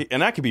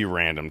 and I could be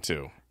random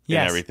too, and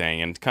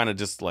everything, and kind of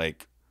just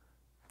like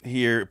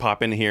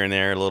pop in here and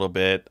there a little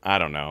bit. I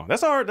don't know.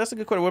 That's a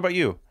good question. What about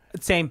you?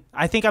 Same.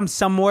 I think I'm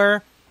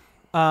somewhere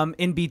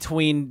in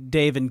between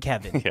Dave and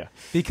Kevin. Yeah.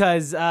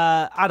 Because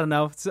I don't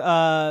know.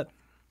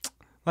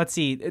 Let's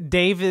see.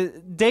 Dave.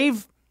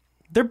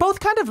 They're both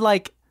kind of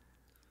like.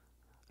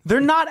 They're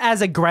not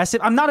as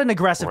aggressive. I'm not an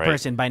aggressive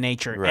person by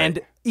nature, and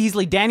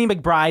easily Danny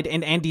McBride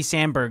and Andy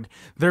Samberg.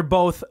 They're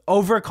both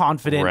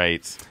overconfident.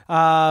 Right.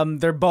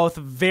 They're both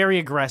very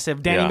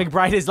aggressive. Danny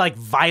McBride is like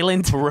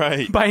violent.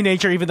 By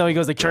nature, even though he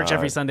goes to church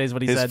every Sunday. Is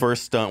what he said. His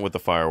first stunt with the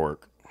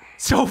firework.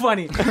 So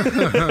funny.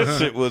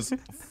 It was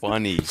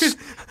funny.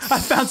 I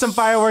found some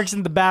fireworks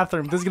in the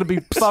bathroom. This is going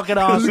to be fucking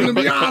awesome. This is going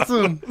to be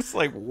awesome. It's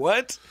like,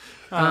 what?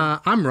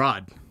 I'm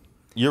Rod.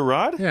 You're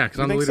Rod? Yeah,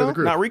 because I'm the leader of the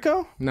group. Not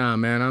Rico? Nah,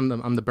 man.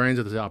 I'm the brains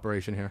of this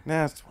operation here.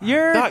 That's what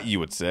I thought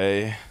you would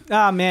say.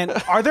 Ah, man.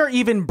 Are there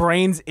even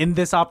brains in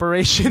this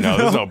operation? No,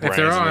 there's no brains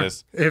in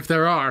this. If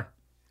there are,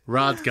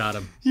 Rod's got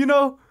them. You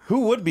know...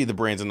 Who would be the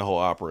brains in the whole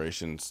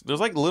operations? There's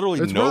like literally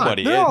it's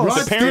nobody.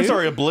 The parents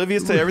are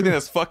oblivious to everything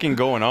that's fucking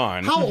going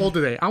on. How old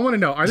are they? I want to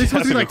know. Are they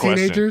supposed to be like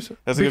teenagers?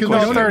 That's a good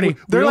question. 30.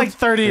 They're like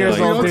 30 years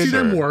old. We don't see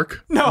them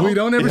work. No. We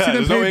don't ever see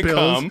them pay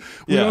bills.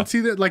 We don't see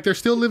that. Like they're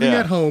still living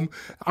at home.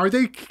 Are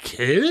they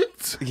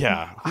kids?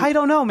 Yeah. I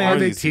don't know, man. Are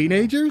they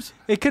teenagers?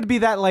 It could be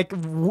that like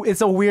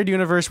it's a weird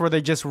universe where they're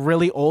just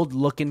really old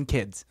looking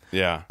kids.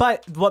 Yeah.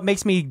 But what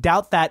makes me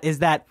doubt that is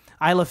that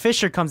Isla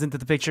Fisher comes into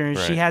the picture and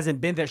she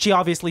hasn't been there. She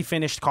obviously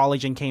finished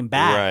college and came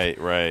back.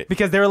 Right.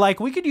 Because they were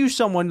like, we could use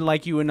someone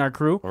like you in our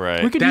crew.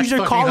 Right. We could use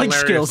your college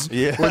skills.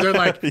 Yeah. Where they're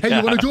like, hey,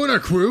 you want to join our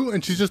crew?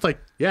 And she's just like,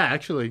 yeah,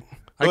 actually.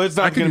 Well, it's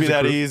not going to be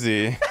that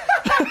easy.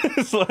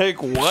 It's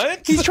like,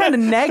 what? He's trying to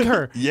nag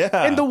her.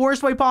 Yeah. In the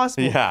worst way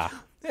possible. Yeah.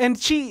 And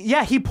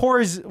he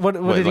pours what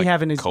did he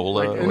have in his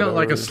cola?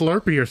 Like a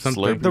Slurpee or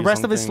something. Slurpee the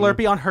rest of his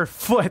Slurpee on her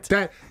foot.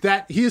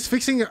 That he's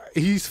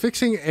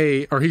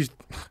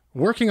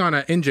working on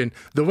an engine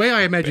the way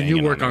I imagine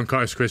you work on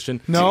cars,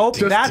 Christian. No,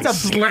 that's a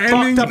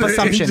fucked up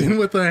assumption.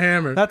 With a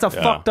hammer. That's a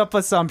fucked up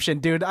assumption,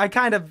 dude. I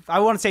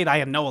want to say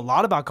I know a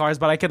lot about cars,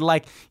 but I could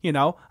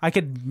I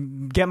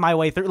could get my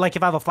way through. Like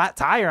if I have a flat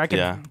tire, I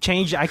could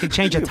change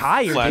a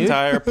tire. Flat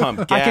tire,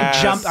 pump gas. I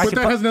can jump. But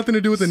that has nothing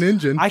to do with an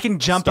engine. I can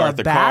jump Start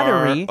a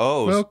battery. Car.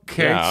 Oh,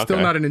 okay. Still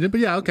not an engine, but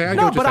yeah, okay. I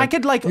No, but I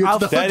could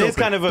that is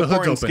kind of an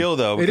important skill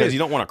though, because you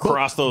don't want to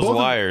cross those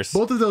wires.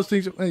 Both of those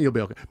things, you'll be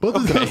okay. Both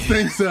of those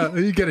things,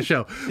 you get a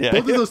show. Yeah.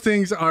 Both of those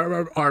things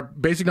are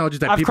basic knowledge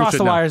that I've people crossed should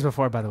the know. wires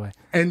before, by the way.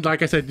 And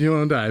like I said, you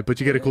won't die, but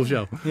you get a cool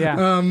show.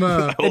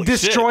 Yeah. It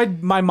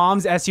destroyed my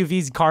mom's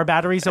SUV's car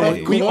battery, so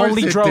we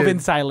only drove in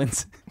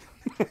silence.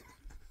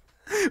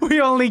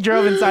 We only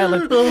drove in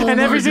silence. And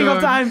every single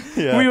time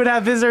we would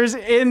have visitors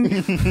in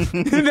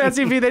the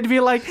SUV, they'd be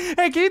like,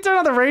 hey, can you turn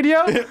on the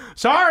radio?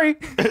 Sorry.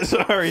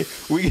 Sorry.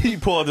 We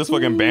pull out this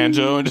fucking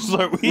banjo and just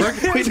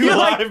we do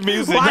live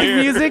music here.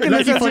 Live music in the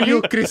Lucky for SUV.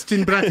 you,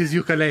 Christian Brat's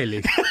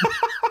ukulele.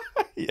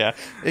 Yeah.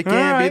 It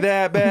can't be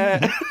that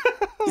bad.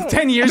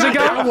 10 years ago?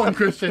 That one,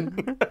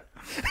 Christian.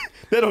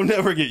 That'll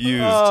never get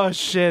used. Oh,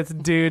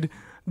 shit, dude.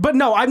 But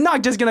no, I'm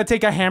not just going to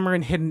take a hammer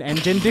and hit an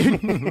engine,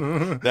 dude.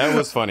 That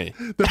was funny.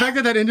 The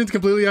fact that engine's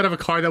completely out of a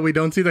car that we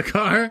don't see the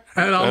car,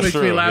 that all makes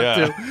me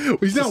laugh too.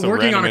 He's not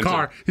working on a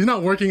car. He's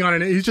not working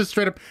on it. He's just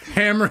straight up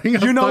hammering a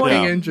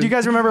fucking engine. Do you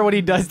guys remember what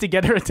he does to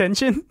get her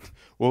attention?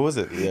 What was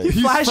it? Yeah.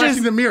 He's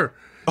flashing the mirror.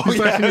 He's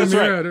flashing the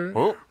mirror at her.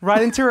 Oh.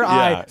 Right into her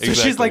eye. So exactly.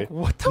 she's like,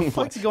 what the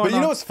fuck's going on? But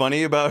you know what's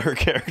funny about her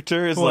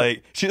character is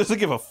like she doesn't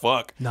give a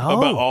fuck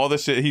about all the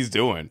shit he's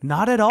doing.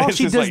 Not at all.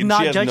 She does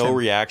not judge him. She has no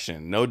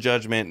reaction, no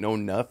judgment, no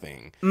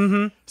nothing.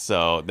 Mm-hmm.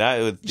 So that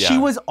was She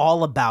was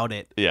all about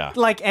it. Yeah.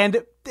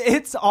 And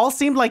it's all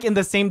seemed like in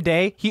the same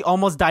day, he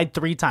almost died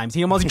 3 times.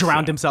 He almost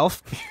drowned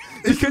himself.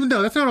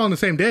 No, that's not all on the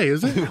same day,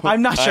 is it?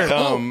 I'm not sure.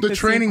 The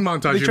training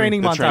montage. The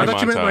training montage. I thought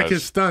you meant like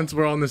his stunts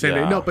were all on the same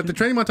day. No, but the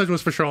training montage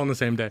was for sure on the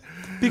same day.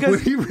 Because when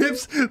he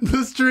rips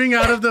the string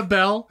out of the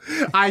bell,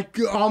 I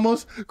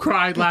almost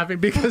cried laughing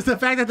because the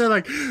fact that they're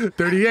like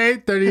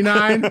 38,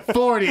 39,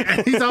 40,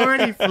 and he's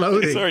already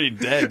floating. He's already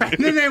dead.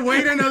 And then they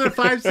wait another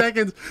 5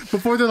 seconds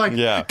before they're like,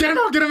 get him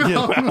out.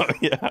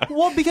 Yeah.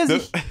 Well,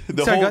 because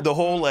the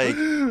whole like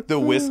the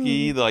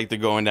whiskey, like they're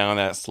going down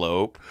that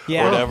slope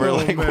or whatever.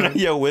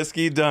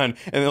 Whiskey done.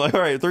 And they're like,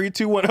 all right, 3,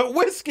 2, 1,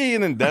 whiskey,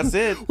 and then that's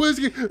it.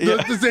 Whiskey.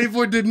 The safe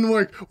word didn't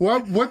work.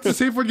 What's the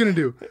safe word gonna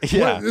do?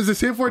 Yeah. Is the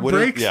safe word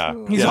breaks?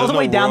 He's all the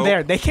way down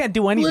there. They can't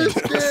do anything.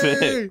 That's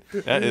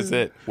it. That is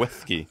it.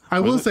 Whiskey. I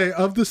will say,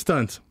 of the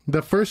stunts,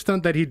 the first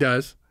stunt that he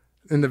does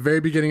in the very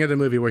beginning of the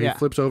movie where he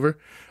flips over,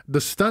 the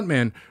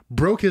stuntman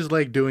broke his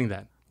leg doing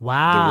that.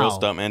 Wow. The real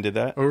stuntman did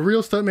that? A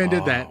real stuntman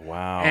did that.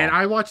 Wow. And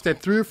I watched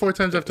that 3 or 4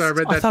 times after I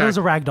read that. I thought it was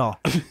a rag doll.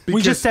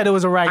 We just said it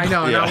was a rag doll. I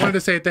know, and I wanted to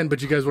say it then, but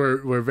you guys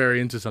were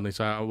very into something,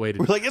 so I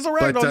waited. We're like, it's a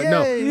rag doll,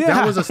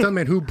 that was a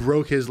stuntman who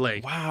broke his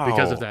leg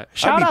because of that.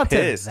 Shout out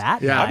to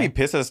that guy. I'd be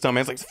pissed at a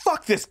stuntman. It's like,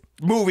 fuck this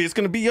movie. It's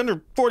going to be under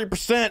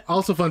 40%.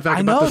 Also, fun fact I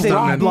about know, the they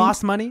stuntman.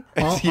 lost money.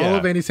 All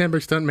of Andy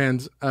Samberg's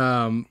stuntmans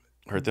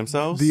hurt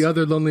themselves? The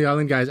other Lonely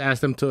Island guys asked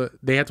them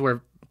they had to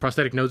wear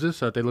prosthetic noses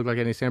so that they look like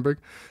Andy Samberg,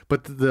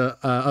 but the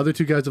other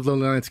 2 guys of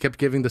Lonely Island kept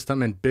giving the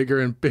stuntmen bigger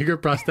and bigger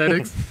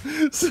prosthetics.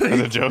 So as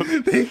a joke?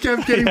 They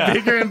kept getting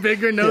bigger and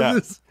bigger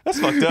noses. That's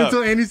fucked up.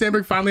 Until Andy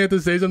Samberg finally had to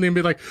say something and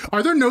be like,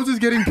 are their noses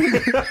getting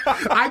bigger?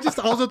 I just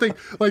also think,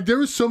 like, there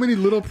was so many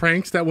little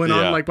pranks that went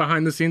on, like,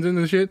 behind the scenes and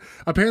this shit.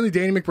 Apparently,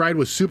 Danny McBride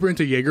was super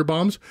into Jaeger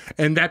bombs,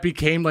 and that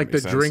became, like, the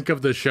drink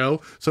of the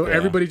show. So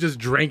everybody just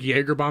drank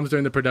Jaeger bombs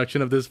during the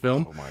production of this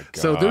film. Oh, my God.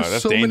 So there's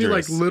That's so many,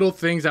 dangerous. like, little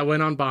things that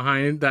went on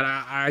behind that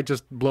I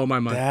just blow my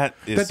mind. That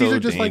is so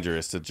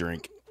dangerous to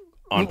drink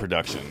on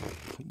production.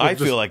 I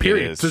feel like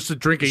period. it is. Just to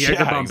drink a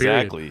Jaeger bomb,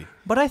 exactly. period.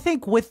 But I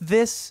think with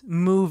this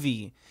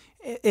movie,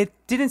 it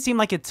didn't seem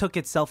like it took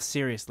itself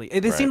seriously.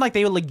 It seemed like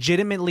they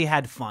legitimately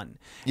had fun.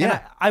 Yeah.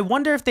 And I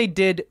wonder if they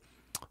did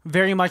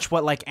very much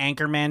what like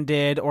Anchorman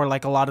did, or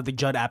like a lot of the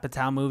Judd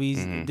Apatow movies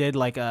did,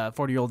 like a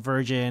 40-Year-Old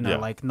Virgin or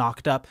like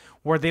Knocked Up,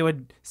 where they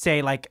would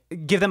say like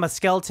give them a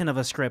skeleton of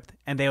a script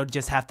and they would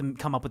just have to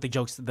come up with the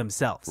jokes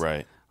themselves.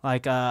 Right.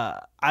 Like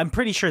I'm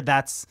pretty sure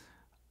that's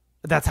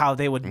how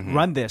they would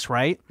run this,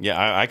 right?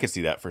 Yeah, I could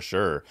see that for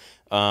sure.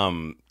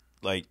 It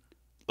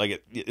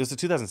was a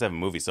 2007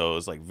 movie, so it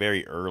was like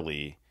very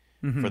early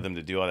for them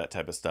to do all that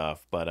type of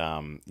stuff. But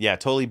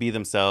totally be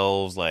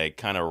themselves, like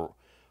kind of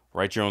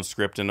write your own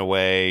script in a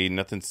way,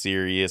 nothing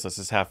serious. Let's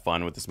just have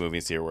fun with this movie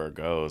and see where it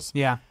goes.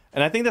 Yeah.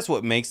 And I think that's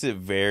what makes it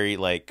very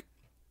like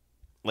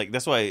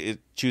that's why it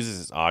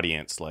chooses its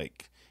audience.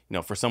 Like, you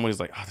know, for someone who's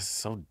like, oh, this is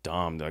so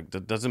dumb, like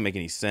that doesn't make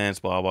any sense,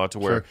 blah blah. To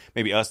where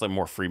maybe us like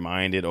more free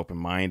minded, open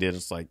minded.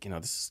 It's like, you know,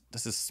 this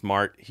is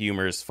smart,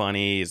 humor is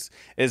funny,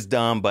 it's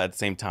dumb, but at the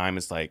same time,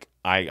 it's like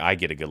I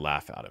get a good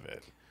laugh out of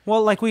it.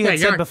 Well, like we had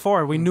said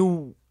before, we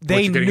knew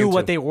they knew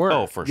what they were.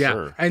 Oh, for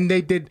sure. And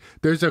they did.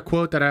 There's a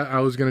quote that I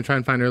was going to try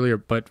and find earlier,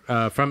 but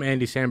from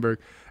Andy Samberg.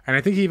 And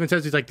I think he even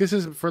says, he's like, this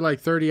is for like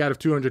 30 out of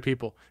 200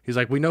 people. He's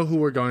like, we know who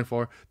we're going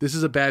for. This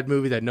is a bad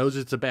movie that knows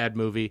it's a bad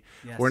movie.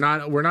 Yes. We're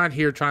not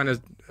here trying to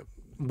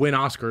win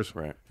Oscars.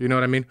 Right. You know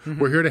what I mean?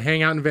 We're here to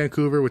hang out in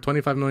Vancouver with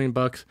 $25 million,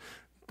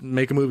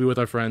 make a movie with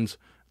our friends,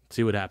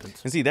 see what happens.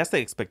 And see, that's the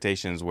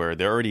expectations where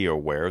they're already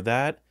aware of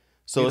that.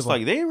 So it's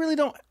like they really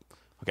don't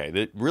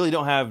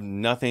have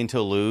nothing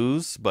to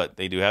lose, but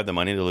they do have the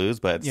money to lose.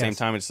 But at the same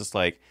time, it's just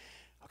like,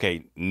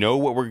 okay, know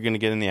what we're going to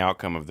get in the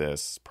outcome of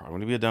this. Probably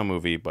going to be a dumb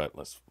movie, but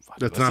let's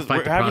not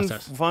fight the process. We're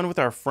having fun with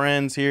our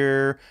friends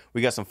here.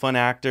 We got some fun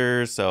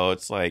actors, so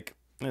it's like,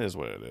 it is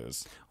what it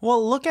is.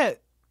 Well, look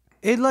at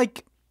it,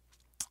 like,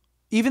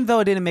 even though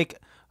it didn't make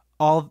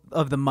all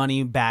of the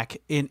money back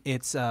in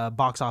its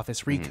box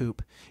office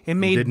recoup, it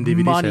made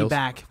money sales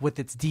back with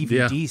its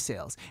DVD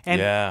sales.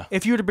 And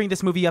if you were to bring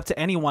this movie up to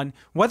anyone,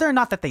 whether or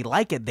not that they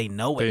like it, they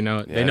know it. They know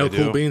it. Yeah, they know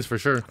Cool Beans for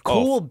sure.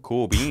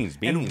 Cool Beans.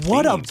 And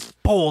what a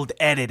bold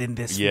edit in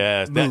this movie.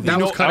 I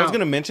was going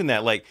to mention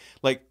that. Like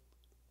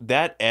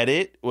that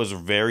edit was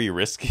very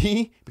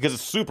risky because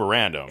it's super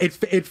random.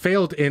 It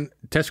failed in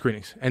test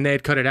screenings, and they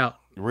had cut it out.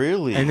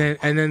 Really? And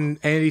then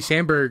Andy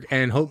Samberg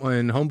and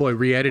Homeboy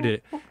re-edited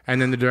it,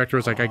 and then the director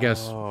was like, I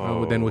guess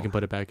then we can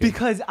put it back in.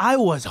 Because I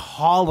was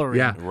hollering.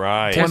 Yeah,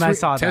 right. When I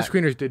saw that, test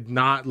screeners did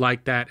not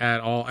like that at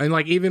all. And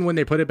like even when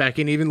they put it back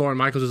in, even Lorne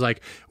Michaels was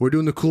like, "We're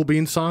doing the Cool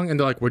Beans song," and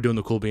they're like, "We're doing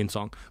the Cool Beans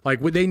song."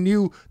 Like they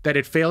knew that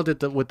it failed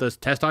with the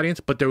test audience,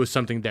 but there was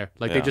something there.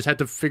 Like they just had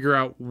to figure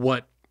out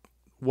what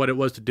it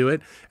was to do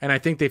it, and I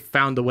think they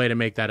found the way to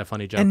make that a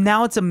funny joke. And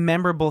now it's a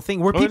memorable thing.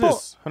 Were people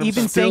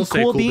even saying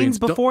Cool Beans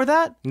before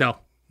that?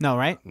 No,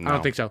 right? No. I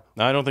don't think so.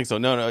 No, I don't think so.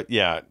 No.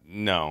 Yeah,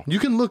 no. You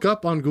can look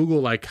up on Google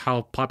like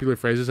how popular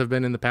phrases have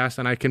been in the past,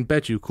 and I can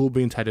bet you Cool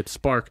Beans had its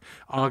spark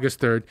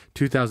August 3rd,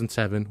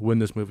 2007, when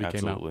this movie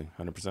came out. Absolutely,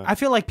 100%. I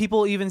feel like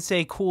people even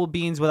say Cool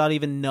Beans without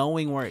even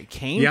knowing where it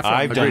came from.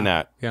 I've done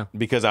that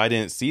because I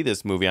didn't see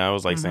this movie. I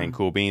was like saying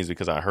Cool Beans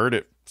because I heard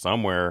it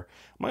somewhere.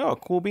 I'm like, oh,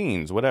 Cool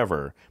Beans,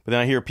 whatever. But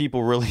then I hear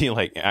people really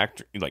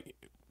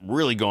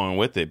really going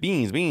with it.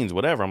 Beans,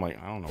 whatever. I'm like,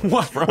 I don't know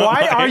where that's from.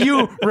 Why are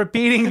you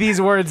repeating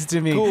these words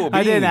to me? Cool, beans,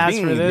 I didn't ask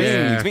for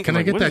this. Can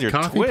I get that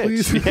coffee,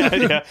 please?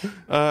 Yeah.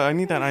 I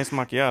need that iced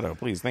macchiato,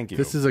 please. Thank you.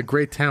 This is a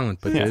great talent,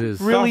 but it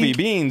is really coffee,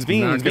 beans.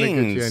 Not gonna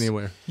get you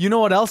anywhere. You know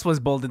what else was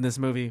bold in this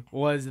movie?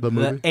 Was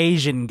the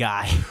Asian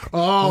guy.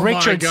 Oh,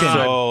 Richardson. my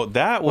God. So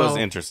that was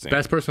interesting.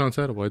 Best person on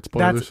set. Avoid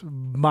spoilers. That's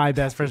my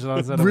best person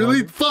on set.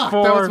 Really? Fuck.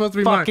 That was supposed to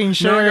be mine. Fucking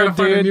sure, now I gotta dude.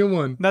 find a new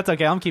one. That's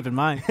okay. I'm keeping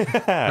mine.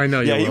 I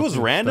know. Yeah, he was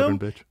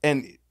random,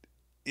 and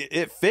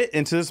it fit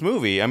into this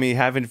movie. I mean,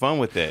 having fun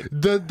with it.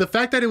 The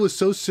fact that it was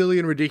so silly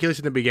and ridiculous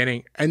in the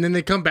beginning, and then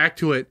they come back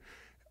to it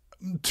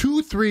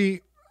 2,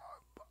 3,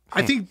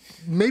 I think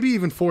maybe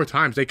even 4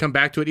 times they come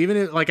back to it.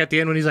 Even like at the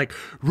end when he's like,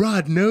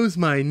 "Rod knows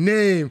my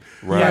name."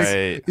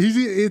 Right.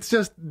 It's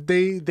just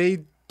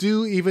they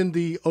do even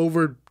the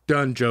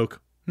overdone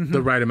joke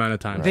the right amount of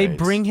time. Right. They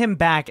bring him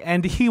back,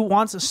 and he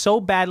wants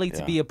so badly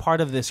to be a part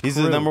of this crew. He's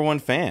the number one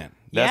fan.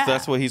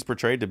 That's what he's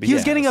portrayed to be. He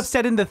was getting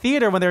upset in the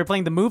theater when they were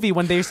playing the movie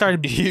when they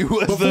started. He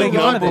was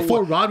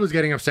before Rod was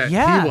getting upset.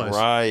 Yeah. He was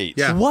right.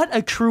 Yeah. What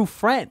a true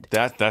friend.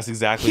 That's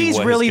exactly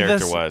what his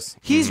character was.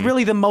 He's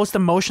really the most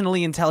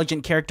emotionally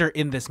intelligent character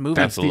in this movie.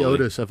 That's the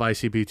Otis of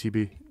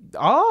ICBTB.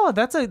 Oh,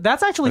 that's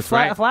actually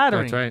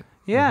flattering. That's right.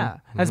 Yeah.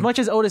 As much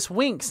as Otis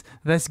winks,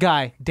 this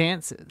guy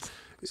dances.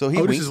 So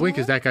Otis's wink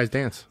is that guy's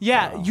dance.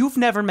 Yeah, you've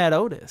never met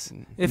Otis.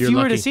 If you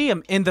were to see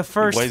him in the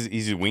first,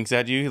 he winks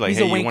at you like,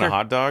 "Hey, you want a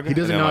hot dog?" He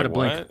doesn't know how to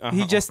blink.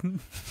 He just.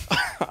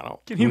 I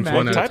don't. Can you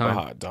imagine? What type of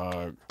hot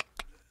dog?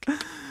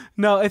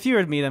 No, if you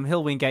were to meet him,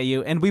 he'll wink at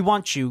you, and we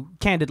want you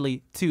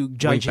candidly to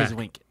judge his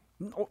wink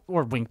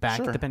or wink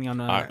back, depending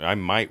on. I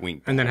might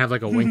wink, and then have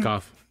like a wink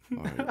off.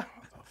 What the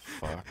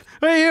fuck?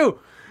 Hey you!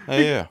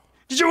 Hey yeah.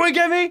 Did you wink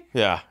at me?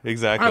 Yeah,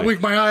 exactly. I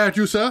wink my eye at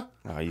you, sir.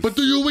 But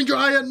do you wink your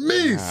eye at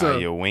me, sir?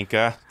 You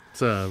winker.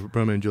 It's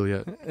Romeo and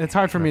Juliet. It's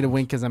hard for me to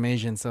wink because I'm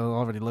Asian, so it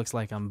already looks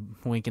like I'm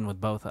winking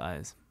with both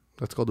eyes.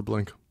 That's called a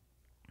blink.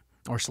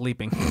 Or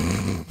sleeping.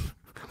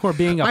 Or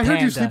being a panda. I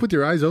heard you sleep with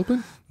your eyes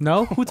open.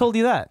 No? Who told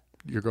you that?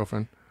 Your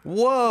girlfriend.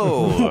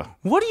 Whoa.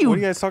 What are you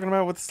guys talking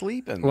about with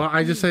sleeping? Well,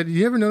 I just said,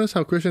 you ever notice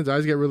how Christian's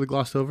eyes get really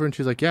glossed over? And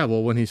she's like, yeah,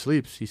 well, when he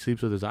sleeps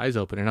with his eyes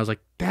open. And I was like,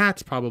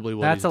 that's probably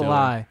what he's doing. That's a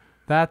lie.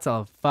 That's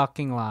a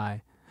fucking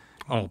lie.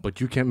 Oh,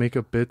 but you can't make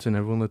up bits and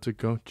everyone lets it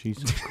go?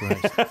 Jesus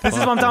Christ. This is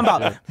what I'm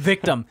talking about.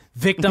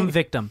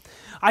 Victim.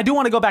 I do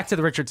want to go back to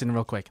the Richardson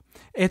real quick.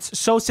 It's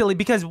so silly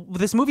because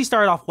this movie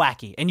started off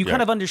wacky, and you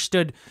kind of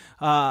understood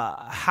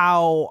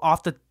how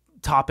off the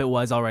top it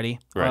was already.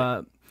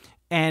 Right.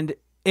 And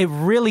it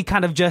really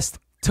kind of just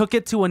took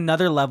it to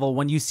another level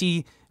when you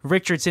see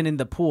Richardson in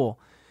the pool.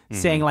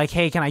 saying like,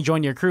 "Hey, can I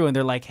join your crew?" And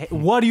they're like, "Hey,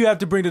 what do you have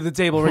to bring to the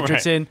table,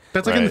 Richardson?"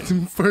 That's like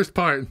in the first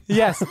part.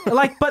 Yes,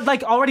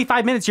 but already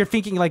 5 minutes, you're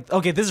thinking like,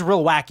 "Okay, this is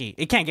real wacky.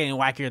 It can't get any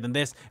wackier than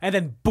this." And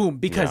then boom,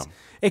 because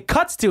it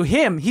cuts to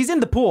him. He's in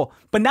the pool,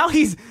 but now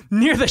he's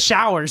near the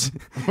showers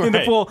in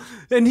the pool,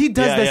 and he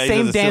does the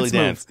same dance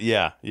move.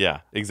 Yeah,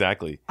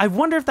 exactly. I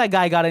wonder if that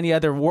guy got any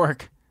other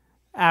work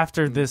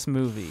after this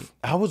movie.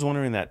 I was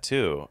wondering that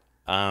too.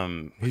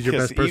 He's your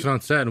best person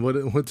on set.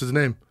 What's his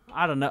name?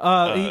 I don't know.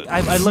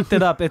 I looked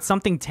it up. It's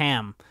something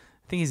Tam. I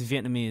think he's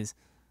Vietnamese.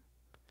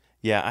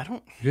 Yeah, I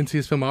don't. You didn't see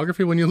his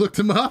filmography when you looked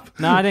him up?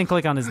 No, I didn't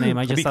click on his name.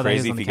 I just It'd be saw that he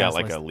was crazy on if the he got cast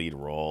like list. a lead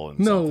role. And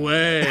No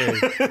way.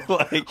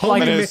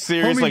 like a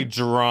serious like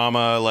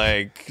drama.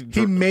 Like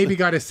he maybe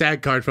got a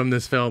SAG card from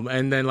this film,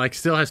 and then like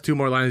still has 2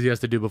 more lines he has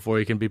to do before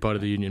he can be part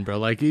of the union, bro.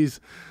 Like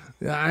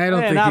I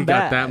don't think he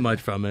got that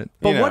much from it.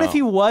 But what if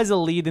he was a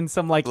lead in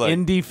some like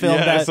indie film?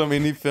 Yeah, some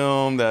indie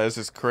film that is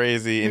just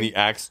crazy, and he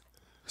acts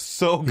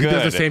so good. He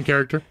does the same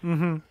character,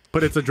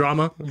 but it's a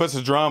drama. But it's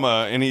a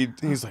drama, and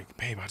he's like,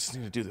 "Babe, I just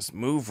need to do this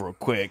move real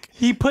quick."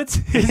 He puts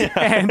his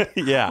hand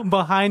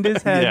behind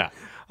his head,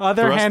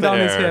 other Thrust hand the on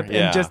his air. hip,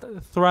 and just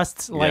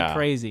thrusts like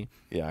crazy.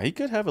 Yeah, he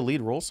could have a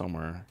lead role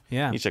somewhere.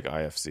 Yeah. You check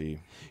IFC.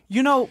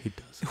 You know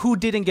who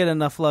didn't get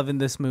enough love in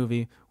this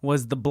movie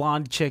was the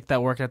blonde chick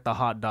that worked at the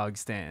hot dog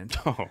stand.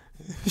 Oh.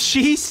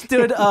 She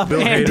stood up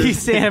Andy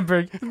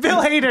Samberg.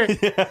 Bill Hader.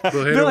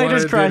 Bill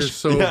Hader's crush.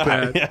 So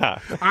bad. Yeah.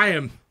 I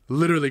am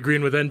literally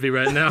green with envy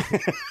right now.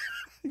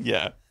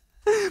 Yeah.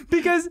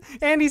 Because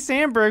Andy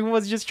Samberg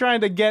was just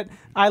trying to get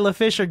Isla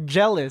Fisher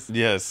jealous.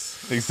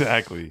 Yes,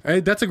 exactly. Hey,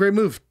 that's a great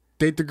move.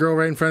 Date the girl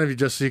right in front of you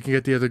just so you can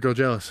get the other girl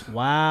jealous.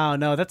 Wow,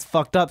 no, that's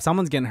fucked up.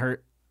 Someone's getting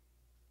hurt.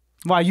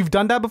 Why, you've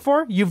done that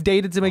before? You've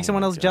dated to make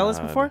someone else jealous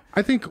before?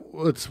 I think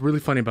what's really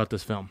funny about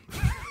this film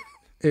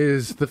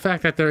is the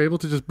fact that they're able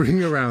to just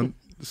bring around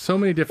so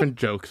many different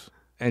jokes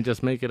and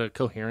just make it a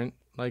coherent,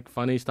 like,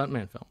 funny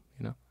stuntman film,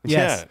 you know?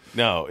 Yes. Yeah.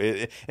 No.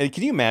 And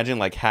can you imagine,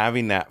 like,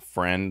 having that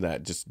friend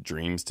that just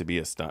dreams to be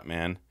a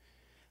stuntman?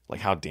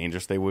 Like, how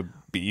dangerous they would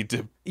be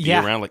to be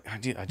around. Like, I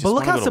just but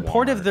look how go to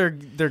supportive their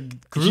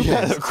group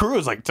yeah, is. the crew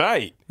is, like,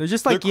 tight. They're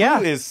just like, their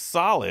crew is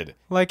solid.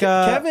 Like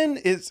Kevin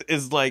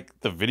is like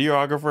the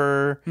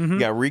videographer. You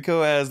got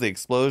Rico as the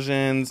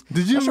explosions.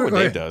 Did you remember remember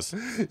what Dave does?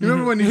 You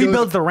remember when he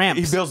builds the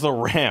ramps. He builds the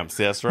ramps.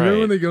 That's right.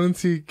 Remember when they go and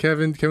see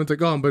Kevin? Kevin's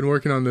like, "Oh, I've been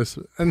working on this,"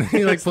 and then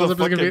he like pulls up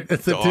like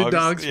it's the 2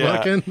 dogs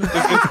fucking.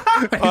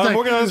 I'm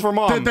working on this for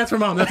mom. That's for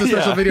mom. That's a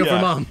special video for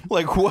mom.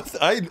 Like what?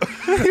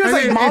 He was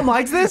like, "Mom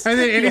likes this," and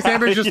then Andy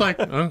Samberg's just like,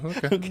 "Oh,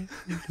 okay."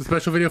 The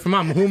special video for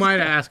mom. Who am I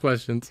to ask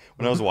questions?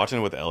 When I was watching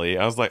it with Ellie,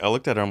 I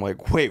looked at her. I'm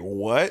like, "Wait,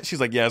 what?" She's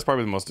like, "Yeah, it's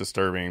probably the most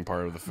disturbing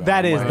part of the film."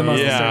 That is the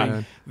most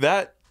disturbing.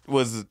 That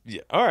was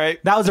all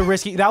right. That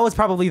was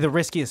probably the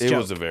riskiest joke. It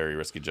was a very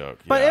risky joke.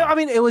 But I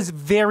mean, it was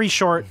very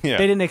short. Yeah.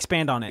 They didn't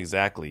expand on it.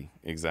 Exactly.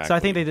 So I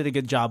think they did a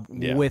good job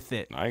with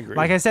it. I agree.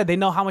 Like I said, they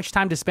know how much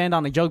time to spend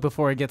on a joke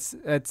before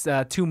it's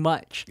too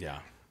much. Yeah,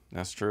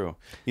 that's true.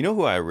 You know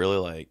who I really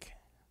like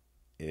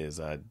is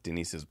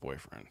Denise's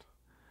boyfriend.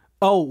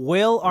 Oh,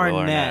 Will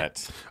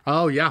Arnett.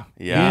 Oh yeah,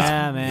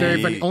 yeah, man.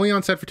 Very funny. Only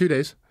on set for 2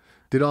 days.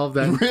 Did all of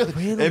that.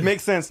 Really? It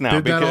makes sense now.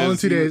 Did that all in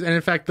 2 days. And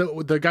in fact,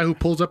 the guy who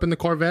pulls up in the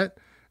Corvette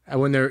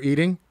when they're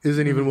eating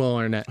isn't even Will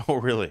Arnett. Oh,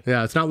 really?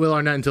 Yeah, it's not Will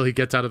Arnett until he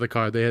gets out of the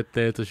car. They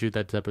had to shoot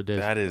that separate days.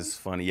 That is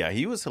funny. Yeah,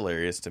 he was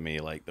hilarious to me.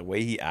 Like the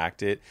way he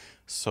acted,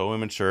 so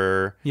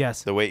immature.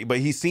 Yes. But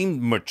he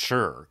seemed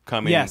mature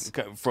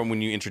from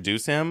when you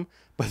introduce him.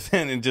 But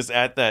then just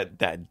at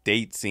that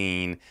date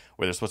scene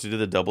where they're supposed to do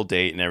the double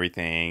date and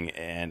everything,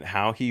 and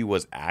how he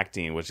was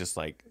acting was just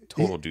like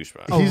total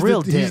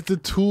douchebag. He's the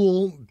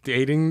tool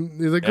dating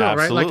the girl,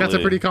 right? Like that's a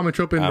pretty common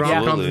trope in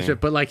rom-coms and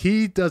shit. But like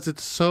he does it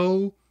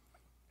so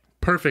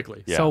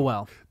perfectly, so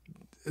well.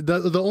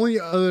 The only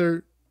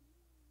other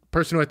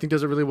person who I think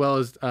does it really well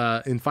is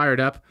in Fired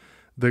Up,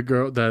 the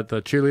girl, the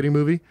cheerleading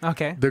movie.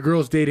 Okay, the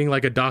girl's dating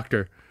like a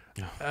doctor.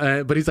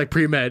 But he's like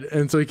pre-med,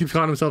 and so he keeps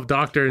calling himself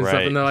doctor and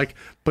stuff, and they're like,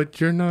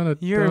 but you're not a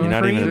you're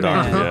not even a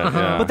doctor yet.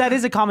 Yeah. But that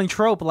is a common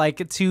trope, like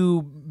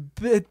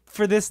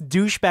for this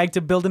douchebag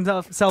to build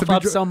himself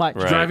up so much.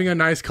 Right. Driving a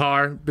nice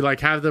car, be like,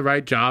 have the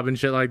right job and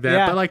shit like that.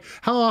 Yeah. But like,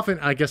 how often,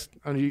 I guess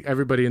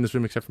everybody in this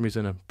room except for me is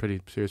in a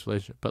pretty serious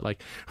relationship, but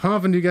like, how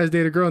often do you guys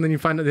date a girl and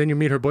then you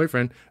meet her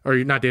boyfriend, or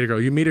you not date a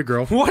girl, you meet a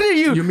girl. What are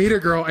you? You meet a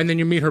girl and then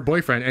you meet her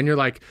boyfriend and you're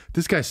like,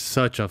 this guy's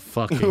such a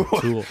fucking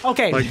tool.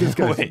 Okay. Like this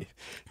guy. Wait.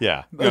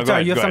 Yeah. No,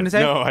 sorry, you have something to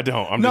say? No, I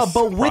don't.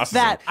 But with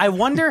that, I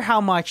wonder how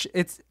much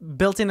it's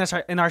built in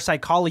our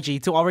psychology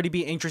to already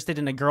be interested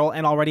in a girl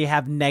and already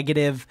have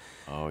negative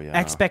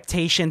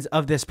expectations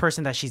of this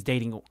person that she's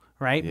dating,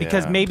 right? Yeah.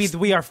 Because maybe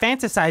we are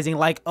fantasizing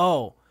like,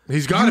 oh,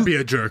 he's got to be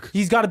a jerk.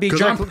 He's got to be a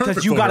jerk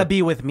because you got to her.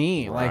 be with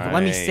me. Like,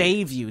 let me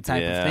save you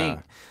type of thing.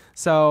 Yeah.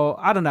 So,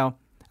 I don't know.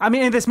 I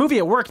mean, in this movie,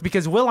 it worked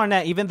because Will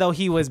Arnett, even though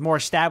he was more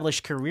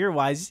established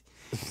career-wise,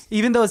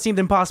 even though it seemed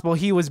impossible,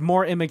 he was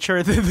more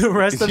immature than the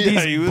rest of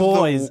these he was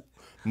boys. The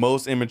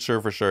most immature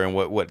for sure. And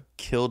what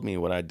killed me,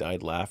 what I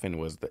died laughing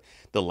was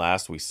the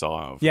last we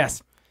saw of him.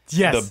 Yes.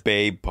 Yes. The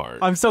babe part.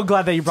 I'm so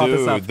glad that you brought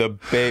this up. The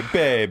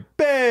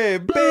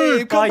babe,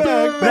 come Like,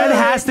 back. that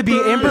has to be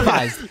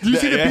improvised. Do you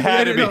see the It people?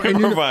 had to be and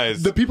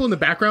improvised. the people in the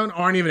background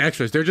aren't even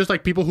extras. They're just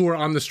like people who are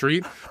on the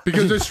street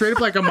because they're straight up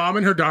like a mom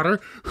and her daughter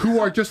who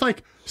are just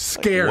like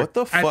scared What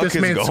the at fuck this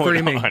is man going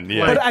screaming. on?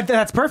 Yeah. Like, But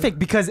that's perfect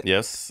because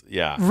Yes,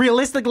 yeah.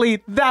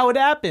 realistically, that would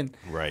happen.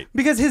 Right.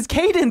 Because his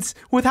cadence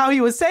with how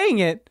he was saying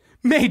it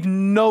made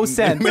no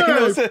sense. Made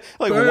no sense.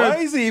 Like, Babe. why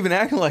is he even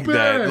acting like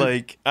that? Babe.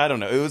 Like, I don't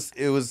know.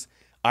 It was.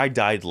 I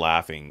died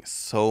laughing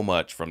so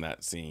much from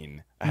that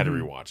scene. I had to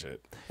rewatch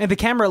it. And the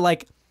camera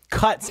like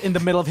cuts in the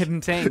middle of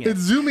him saying it. it's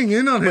zooming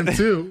in on him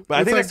too. But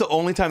I It's think like, that's the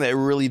only time that it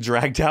really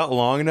dragged out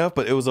long enough.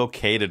 But it was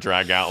okay to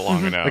drag out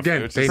long enough. again,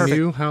 It was they just-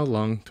 knew how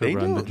long to they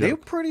run knew, the they were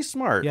joke. pretty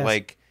smart. Yes.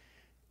 Like,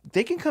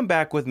 they can come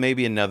back with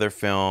maybe another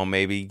film,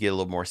 maybe get a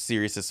little more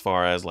serious as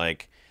far as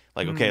like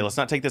okay, let's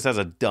not take this as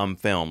a dumb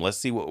film. Let's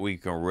see what we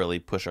can really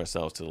push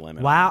ourselves to the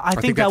limit. Wow, I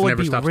think that that's would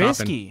Never be Stop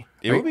risky.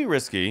 It would be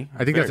risky.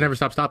 I think that's Never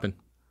Stop Stopping.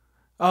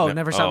 Oh,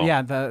 Never Stop. oh.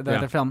 Yeah, the Yeah.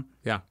 other film.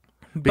 Yeah.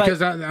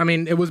 Because, I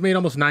mean, it was made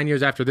almost 9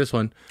 years after this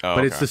one, Oh,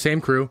 but it's okay. the same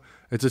crew.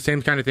 It's the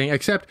same kind of thing,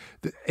 except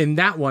in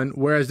that one,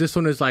 whereas this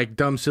one is like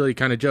dumb, silly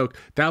kind of joke,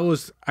 that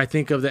was, I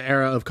think, of the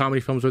era of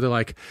comedy films where they're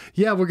like,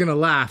 yeah, we're going to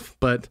laugh,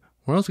 but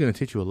we're also going to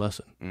teach you a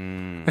lesson.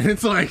 And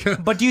it's like...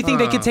 But do you think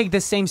they could take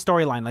the same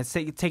storyline? Let's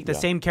say take the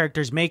same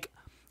characters, make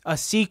a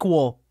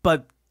sequel,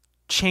 but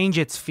change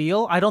its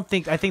feel? I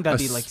think that'd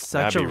be like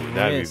such a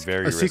that'd be risk.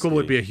 very a sequel risky.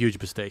 would be a huge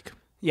mistake.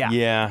 Yeah.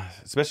 Yeah,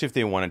 especially if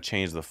they want to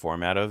change the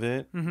format of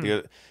it.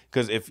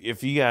 Because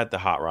if you got the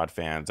Hot Rod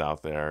fans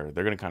out there,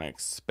 they're going to kind of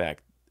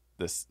expect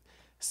this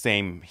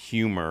same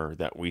humor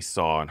that we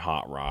saw in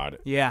Hot Rod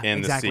Yeah, in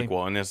exactly. the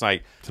sequel. And it's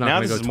like, not now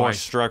gonna this go is more twice.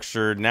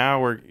 structured.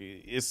 Now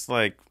it's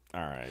like,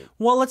 all right.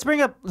 Well, let's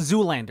bring up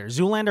Zoolander.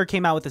 Zoolander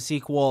came out with a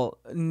sequel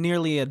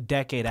nearly a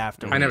decade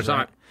after. I never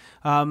saw it.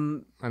 I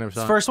never The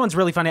saw it. first one's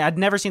really funny. I'd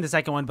never seen the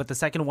second one, but the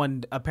second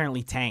one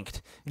apparently tanked.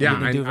 It Yeah,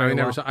 didn't do I very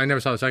never well. I never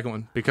saw the second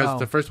one because Oh.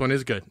 the first one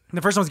is good.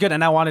 The first one's good,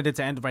 and I wanted it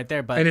to end right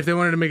there. But And if they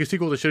wanted to make a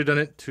sequel, they should have done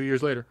it 2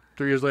 years later,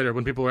 3 years later,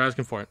 when people were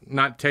asking for it,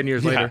 not 10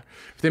 years later.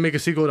 If they make a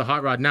sequel to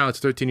Hot Rod now, it's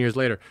 13 years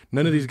later.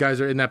 None of these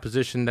guys are in that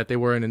position that they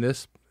were in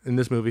this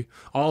movie.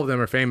 All of them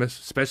are famous,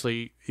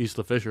 especially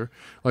Isla Fisher.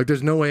 Like,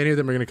 there's no way any of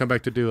them are going to come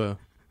back to do a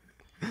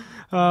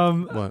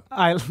what?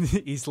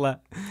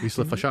 Isla.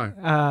 Isla Fisher.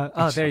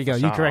 Oh, there you go.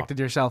 You Fisher. corrected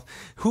yourself.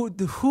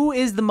 Who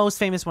is the most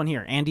famous one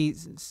here? Andy.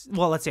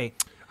 Well, let's say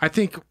I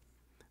think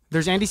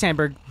there's Andy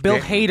Samberg. Bill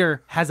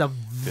Hader has a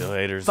Bill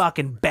Hader's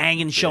fucking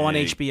banging show on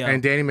big. HBO.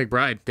 and Danny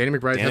McBride. Danny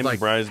McBride Danny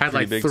McBride's had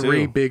like pretty big,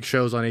 3 too. big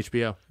shows on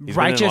HBO. He's been in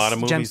Righteous a lot of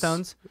movies.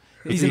 Gemstones.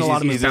 He's in a lot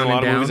of He's movies. in a lot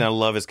of Down. movies, and I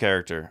love his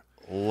character.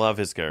 Love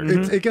his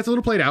character. It gets a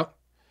little played out.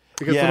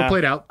 It gets a Yeah. little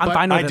played out. I'm but-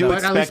 fine with I it, do though.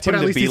 expect him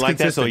to be he's like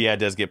that, so consistent. yeah, it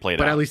does get played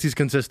But out. at least he's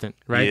consistent,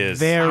 right? He is.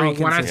 Very When I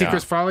see consistent.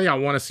 Chris Farley, I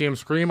want to see him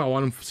scream. I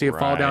want to see it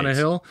fall down a Right.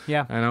 hill.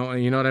 Yeah.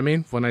 And you know what I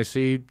mean? When I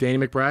see Danny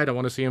McBride, I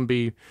want to see him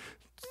be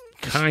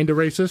kind of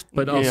racist,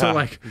 but also Yeah.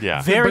 like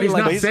Yeah. Very, but he's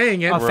like, not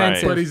saying it.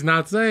 offensive. But he's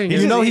not saying You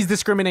it know he's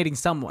discriminating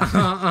someone.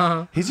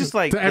 He's just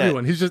like to that-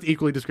 everyone. He's just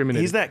equally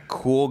discriminating. He's that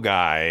cool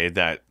guy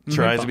that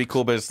tries to be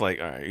cool, but it's like,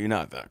 all right, you're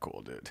not that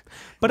cool, dude.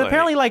 But Like,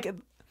 apparently, like,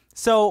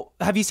 so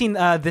have you seen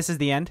This Is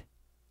the End?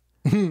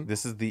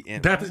 this is the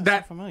end. That's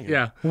that. familiar.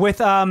 Yeah. With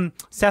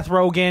Seth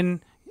Rogen,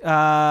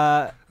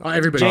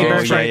 Everybody. Jay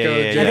James Baruchel. Franco,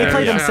 Yeah, and they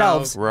play yeah.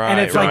 themselves, Right, and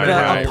it's like the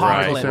right,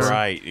 apocalypse.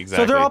 Right, exactly.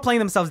 So they're all playing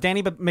themselves.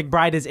 Danny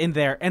McBride is in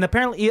there, and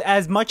apparently,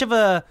 as much of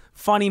a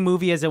funny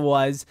movie as it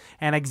was,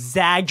 and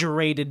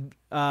exaggerated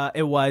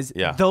it was,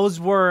 Yeah. those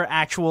were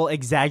actual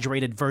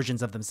exaggerated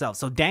versions of themselves.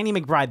 So Danny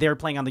McBride, they were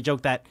playing on the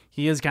joke that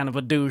he is kind of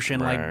a douche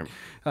and Right.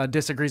 like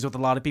disagrees with a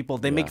lot of people.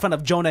 They make fun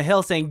of Jonah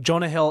Hill, saying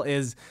Jonah Hill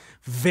is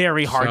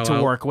very hard to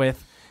Sellout. work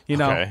with. You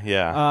know, Okay,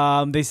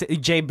 yeah. They say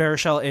Jay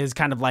Baruchel is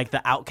kind of like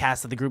the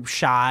outcast of the group,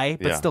 shy,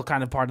 but Yeah. still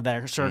kind of part of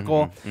their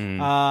circle.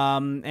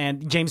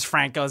 And James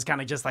Franco is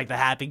kind of just like the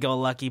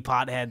happy-go-lucky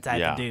pothead type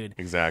Yeah, of dude.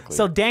 exactly.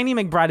 So Danny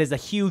McBride is a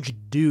huge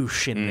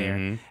douche in there,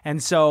 Mm-hmm.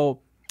 and so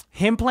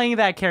him playing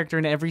that character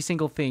in every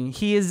single thing,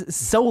 he is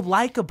so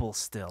likable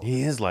still.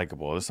 He is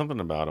likable. There's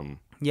something about him.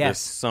 Yes. There's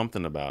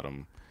something about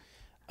him.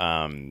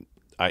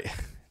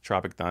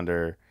 Tropic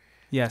Thunder,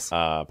 Yes.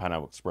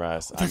 Pineapple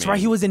Express. That's right.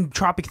 He was in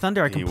Tropic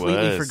Thunder. I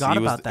completely forgot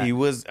about that. He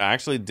was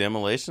actually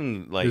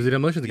Demolition. Like, He was the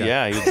Demolitions guy.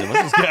 Yeah, he was the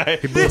Demolitions guy.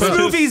 This It was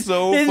movie's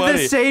so in the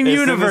funny. same It's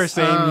universe.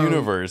 In the same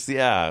universe.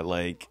 Yeah,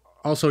 like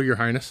Also, Your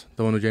Highness,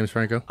 the one with James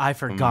Franco. I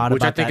forgot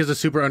Which about I think that. is a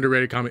super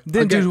underrated comedy.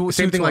 Then Again, do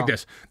same suits thing like well.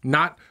 this.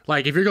 Not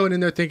like if you're going in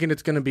there thinking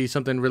it's going to be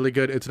something really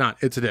good, it's not.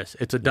 It's this.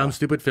 It's a dumb,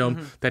 stupid film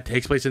Mm-hmm. that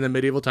takes place in the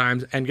medieval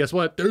times. And guess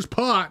what? There's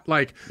pot.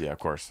 Like, yeah, of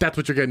course. that's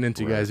what you're getting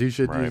into, guys. You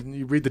should right.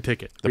 you read the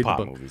ticket. the read pop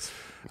the book. movies.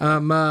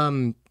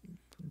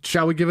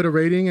 Shall we give it a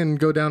rating and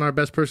go down our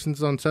best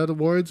persons on set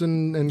awards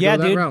and Yeah,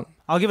 go that dude. route?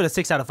 I'll give it a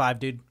 6 out of 5,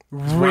 dude.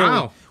 Really.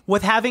 Wow.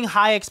 With having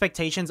high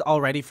expectations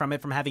already from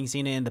it, from having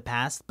seen it in the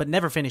past, but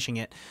never finishing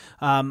it,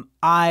 I'm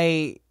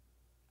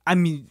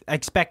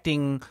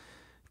expecting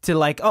to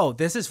like, oh,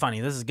 this is funny,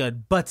 this is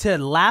good, but to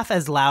laugh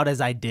as loud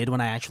as I did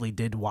when I actually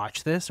did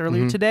watch this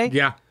earlier today,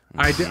 Yeah.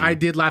 I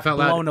did laugh out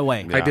loud. Blown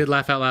away. I did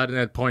laugh out loud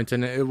at points,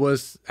 and it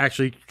was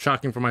actually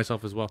shocking for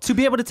myself as well. To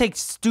be able to take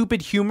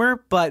stupid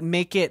humor but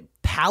make it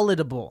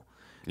palatable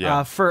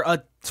for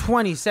a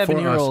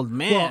 27-year-old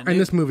man. Well, and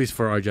this movie's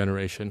for our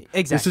generation.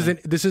 Exactly.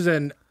 This is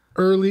an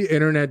early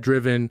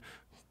internet-driven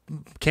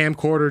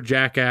camcorder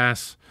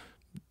jackass.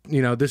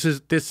 This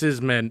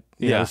is meant.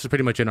 This is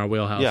pretty much in our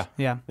wheelhouse.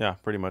 Yeah,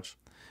 pretty much.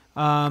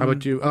 How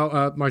about you?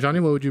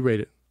 Marjonni, what would you rate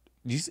it?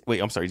 Wait,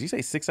 I'm sorry. Did you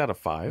say 6 out of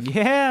 5?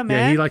 Yeah, man.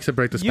 Yeah, he likes to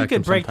break the spectrum. You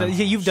could break sometimes.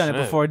 you've done it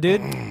before,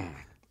 dude.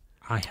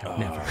 I have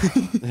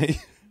never.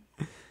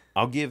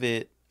 I'll give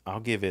it.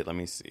 Let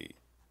me see.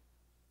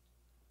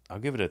 I'll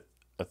give it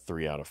a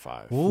 3 out of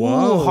 5. Ooh,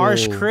 Whoa.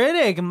 harsh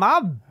critic.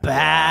 My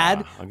bad.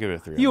 Yeah, I'll give it a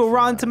 3. You a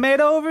rotten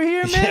tomato over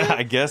here, man? Yeah,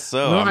 I guess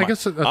so. No, I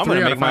guess a I'm 3 gonna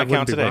out make of my 5 account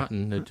wouldn't be today.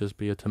 rotten. It'd just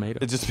be a tomato.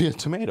 It'd just be a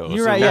tomato.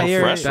 You're right, yeah,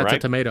 you're fresh, right. That's right? a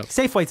tomato.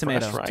 Safeway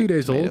tomato. Fresh, right. 2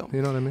 days Tomato. old.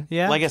 You know what I mean?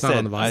 Yeah. Like I It's not on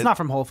said, the vine. It's not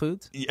from Whole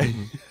Foods.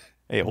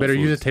 Hey, Whole Better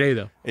use Foods. it today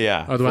though.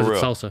 Yeah. Otherwise, for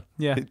it's real. salsa.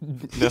 Yeah.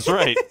 That's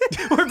right.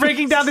 We're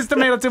breaking down this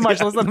tomato too much.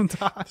 Let's let him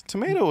talk.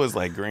 Tomato was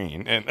like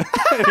green. And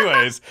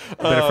anyways,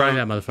 Better fry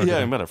that motherfucker.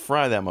 Yeah, you better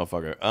fry that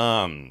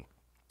motherfucker.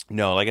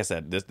 No, like I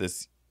said,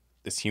 this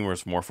humor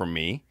is more for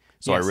me.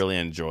 So Yes. I really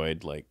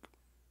enjoyed like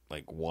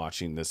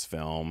watching this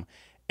film.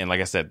 And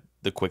like I said,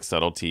 the quick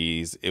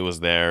subtleties, it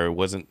was there. It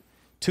wasn't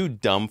too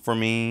dumb for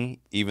me,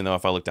 even though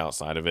if I looked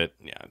outside of it,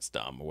 yeah, it's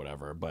dumb or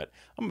whatever. But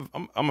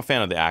I'm a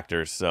fan of the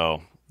actors,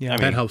 so Yeah. I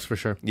mean, That helps for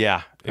sure.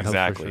 yeah, That helps for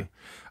exactly. sure.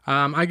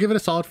 I give it a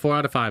solid 4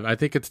 out of 5. I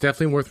think it's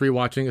definitely worth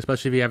rewatching,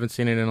 especially if you haven't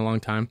seen it in a long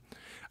time.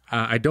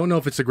 I don't know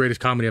if it's the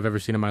greatest comedy I've ever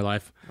seen in my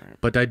life,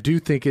 but I do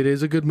think it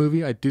is a good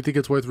movie. I do think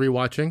it's worth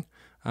rewatching.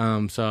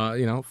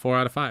 4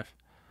 out of 5.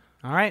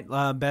 All right.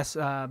 Best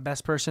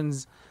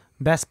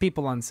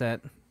people on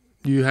set.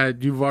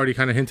 You've already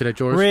kind of hinted at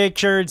yours.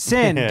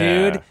 Richardson, Yeah.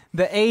 dude,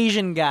 the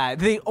Asian guy,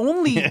 the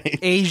only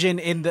Asian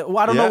in the. Well,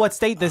 I don't know what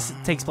state this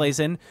takes place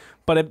in,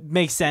 but it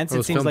makes sense. It It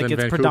was seems filmed like in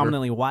it's Vancouver.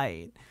 predominantly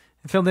white.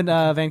 Filmed in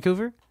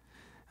Vancouver.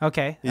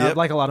 Okay, Yep.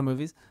 like a lot of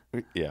movies.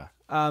 Yeah.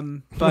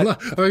 But I was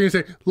going to say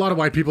a lot of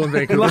white people in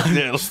Vancouver.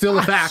 Yeah. Still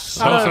a fact.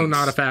 Also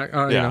not a fact.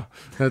 You Yeah.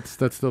 know,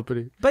 that's still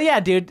pretty. But yeah,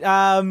 dude,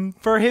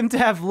 for him to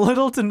have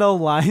little to no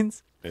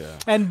lines Yeah.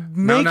 and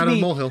Mountain out of a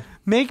molehill.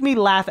 make me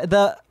laugh.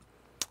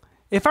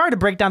 If I were to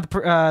break down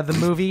the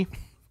movie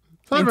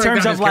in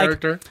terms of like,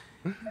 character.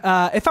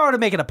 if I were to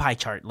make it a pie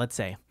chart, let's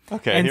say.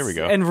 Okay, and, here we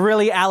go. And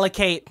really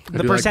allocate the do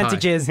like pie.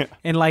 percentages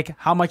and like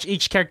how much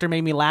each character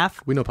made me laugh.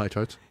 We know pie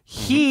charts.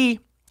 He,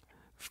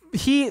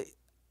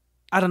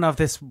 I don't know if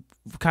this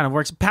kind of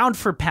works. Pound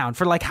for pound,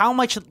 for like how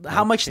much. Are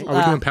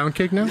we doing pound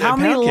cake now? How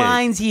many pound cake.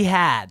 lines he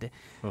had,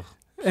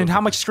 and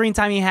how much screen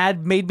time he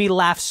had made me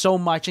laugh so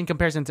much in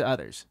comparison to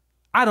others.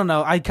 I don't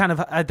know. I kind of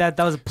that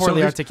was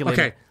poorly articulated.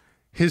 Okay,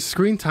 his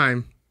screen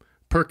time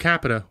per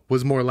capita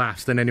was more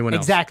laughs than anyone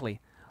else. Exactly.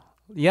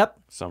 Yep.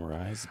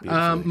 Summarize.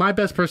 beautifully. My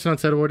best person on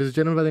set award is a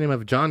gentleman by the name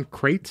of John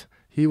Crate.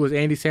 He was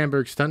Andy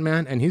Samberg's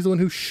stuntman, and he's the one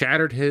who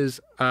shattered his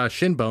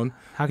shin bone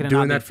How can it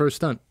doing not be? that first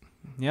stunt.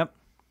 Yep.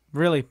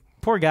 Really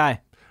poor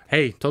guy.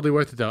 Hey, totally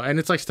worth it though. And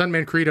it's like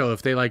stuntman credo.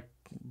 If they like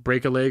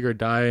break a leg or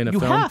die in a You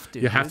film, have to,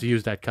 you have dude. to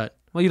use that cut.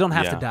 Well, you don't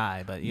have Yeah. to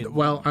die, but you.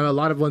 Well, a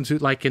lot of ones who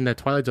like in that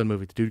Twilight Zone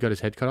movie, the dude got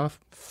his head cut off.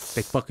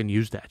 They fucking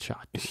used that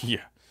shot. Yeah.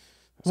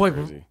 That's Wait,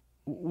 crazy.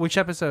 which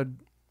episode?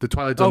 The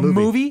Twilight Zone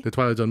movie? The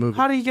Twilight Zone movie.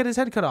 How did he get his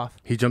head cut off?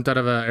 He jumped out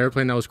of an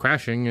airplane that was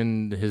crashing,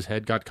 and his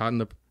head got caught in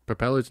the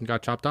propellers and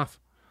got chopped off.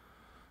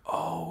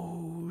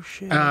 Oh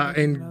shit!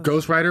 In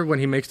Ghost Rider, when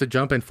he makes the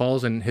jump and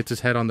falls and hits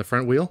his head on the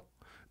front wheel,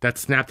 that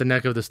snapped the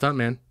neck of the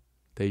stuntman.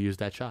 They used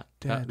that shot.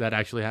 That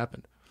actually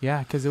happened.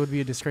 Yeah, because it would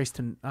be a disgrace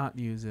to not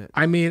use it.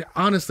 I mean,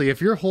 honestly,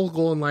 if your whole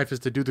goal in life is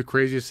to do the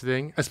craziest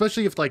thing,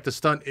 especially if like the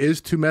stunt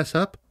is to mess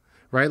up,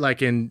 right?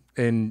 Like in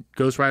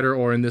Ghost Rider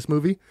or in this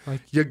movie,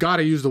 Like, you got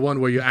to use the one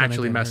where you gonna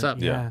actually get mess hurt.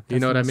 up. Yeah, You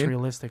know what I that's the mean? most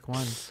realistic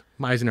one.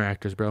 Meisner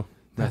actors, bro.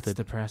 That's Method.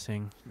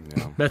 depressing.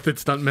 Yeah. Method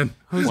stuntmen.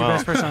 Who's your Well,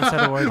 best person on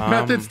set award?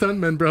 Method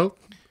stuntmen, bro.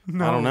 I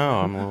don't know.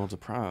 I'm a little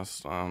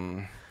depressed.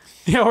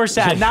 Yeah, we're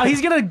sad. Now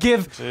he's gonna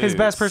give his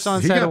best Jeez. person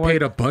on He set got award.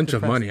 paid a bunch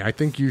of money. I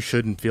think you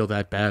shouldn't feel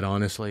that bad,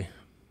 honestly.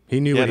 He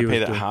knew You what had he to was pay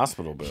that doing.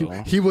 hospital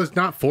bill. He was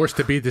not forced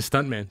to be the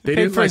stuntman. They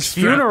Paid didn't for like his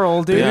strap-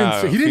 funeral, dude. They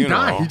Yeah, didn't, he didn't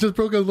die. funeral. He just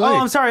broke his leg. Oh,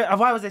 I'm sorry.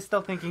 Why was I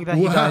still thinking that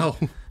he Wow.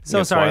 died? So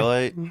Yeah, sorry.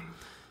 Twilight.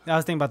 I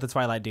was thinking about the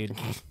Twilight dude.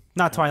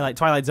 Not Twilight.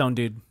 Twilight Zone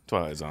dude.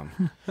 Twilight Zone.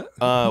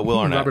 Will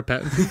Arnett. Robert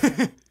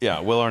Pattinson.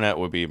 Yeah, Will Arnett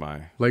would be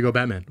my. Lego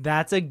Batman.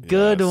 That's a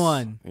good Yes.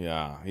 one.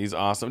 Yeah, he's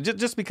awesome.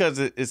 Just because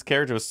his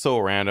character was so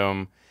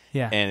random,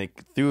 Yeah. and it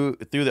threw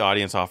the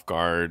audience off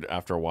guard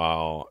after a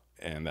while,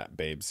 and that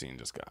babe scene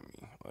just got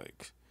me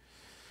like.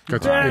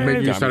 It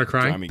made you got start me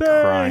crying.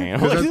 crying.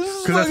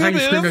 Because that's how you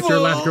screamed at your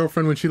last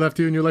girlfriend when she left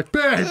you, and you're like,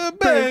 babe,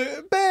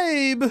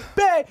 babe.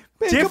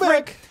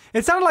 Different.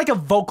 It sounded like a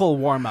vocal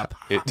warm up.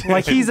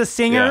 Like he's a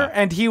singer Yeah.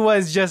 and he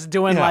was just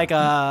doing Yeah. like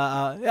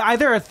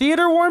either a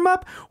theater warm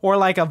up or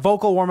like a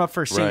vocal warm up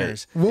for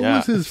singers. What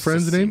was his it's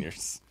friend's just name?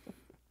 seniors.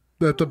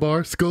 at the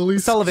bar? Scully?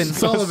 Sullivan.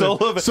 Sully.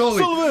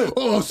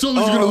 Oh,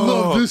 Sully's gonna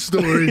love this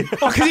story.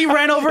 Oh, because he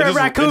ran over a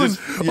raccoon.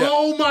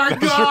 Oh my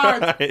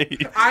god!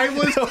 Right. I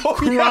was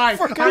crying.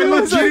 I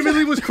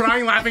legitimately was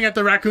crying laughing at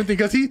the raccoon thing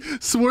because he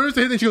swears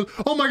to hit and she goes,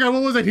 "Oh my god,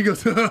 what was that?" He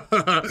goes,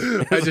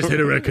 "I just hit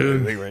a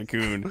raccoon." Big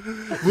raccoon.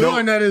 Will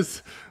Arnett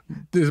is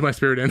my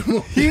spirit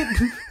animal.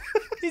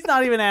 He's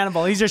not even an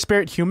animal. He's your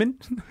spirit human.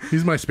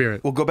 He's my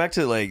spirit. Well, go back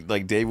to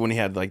like Dave when he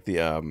had like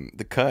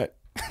the cut.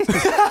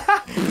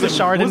 The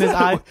shard in his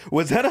eye.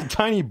 Was that a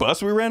tiny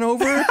bus we ran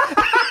over?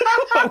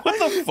 What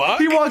the fuck?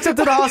 He walks up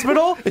to the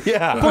hospital.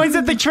 Yeah. Points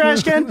at the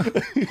trash can.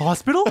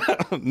 Hospital?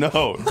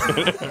 No.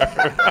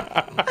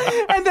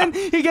 And then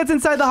he gets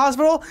inside the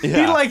hospital.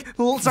 Yeah. He like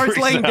starts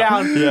laying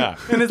down. Yeah.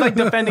 And is like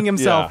defending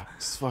himself. Yeah.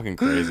 It's fucking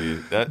crazy.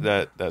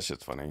 That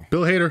shit's funny.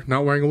 Bill Hader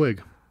not wearing a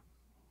wig.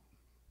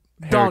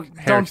 Don't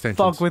extensions.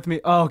 fuck with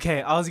me.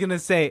 Okay, I was gonna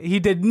say he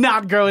did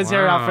not grow his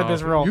hair out for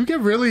this role. You get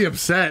really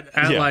upset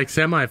at like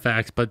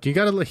semi-facts, but you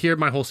gotta hear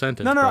my whole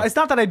sentence. No, it's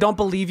not that I don't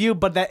believe you,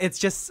 but that it's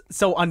just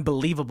so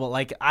unbelievable.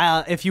 Like,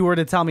 if you were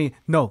to tell me,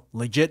 no,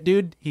 legit,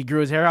 dude, he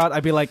grew his hair out,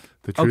 I'd be like,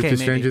 the truth okay, is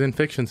stranger than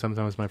fiction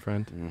sometimes, my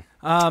friend.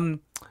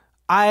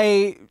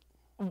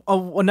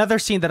 Another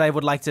scene that I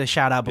would like to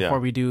shout out before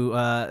we do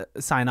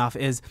sign off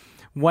is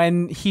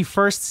when he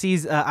first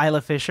sees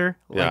Isla Fisher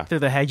through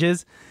the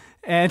hedges.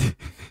 And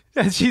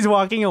as she's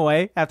walking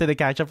away after they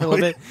catch up for a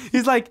little bit,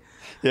 he's like,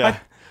 I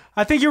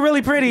think you're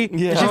really pretty.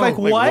 Yeah. And she's like,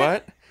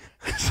 what?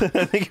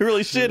 I think you're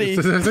really shitty.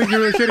 I think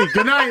you're really shitty.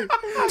 Good night.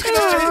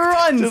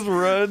 Just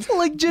runs.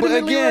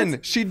 Legitimately but again,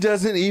 runs. she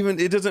doesn't even,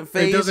 it doesn't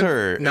faze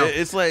her. No.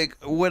 It's like,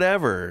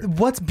 whatever.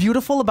 What's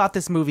beautiful about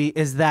this movie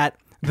is that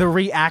the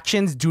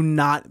reactions do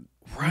not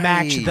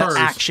match the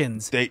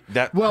actions. The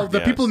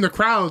people in the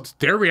crowds,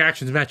 their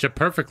reactions match up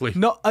perfectly.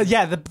 No,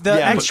 the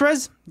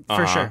extras,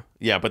 for sure.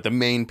 Yeah, but the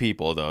main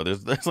people, though,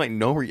 there's like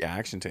no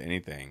reaction to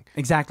anything.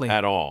 Exactly.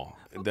 At all.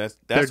 That's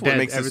what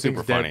makes it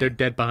super funny. They're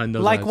dead behind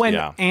those Like eyes. when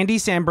Andy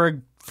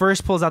Samberg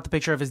first pulls out the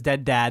picture of his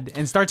dead dad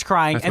and starts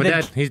crying. That's and my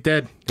then dad. He's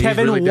dead.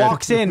 Kevin really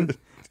walks in.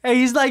 And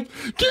he's like,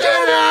 get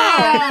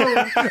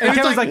out! And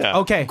Kevin's like,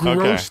 okay.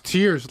 Gross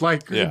tears.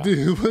 Like,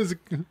 it was...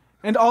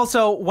 And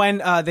also, when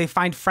they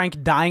find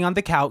Frank dying on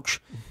the couch,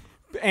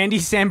 Andy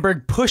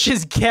Samberg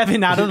pushes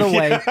Kevin out of the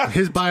way.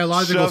 His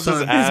biological Shoves son.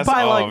 His ass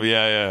off.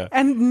 Yeah.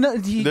 And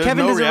There's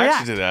Kevin no doesn't reaction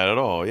react to that at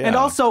all. Yeah. And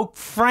also,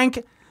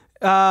 Frank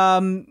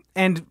and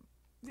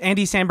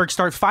Andy Samberg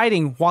start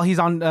fighting while he's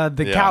on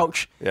the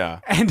couch. Yeah.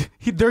 And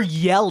they're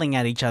yelling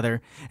at each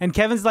other. And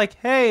Kevin's like,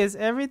 hey, is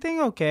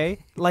everything okay?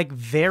 Like,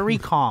 very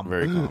calm.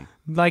 Very calm.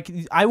 Like,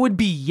 I would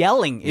be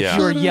yelling if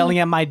you were yelling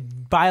at my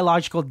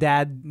biological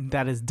dad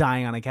that is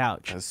dying on a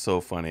couch. That's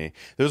so funny.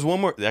 There's one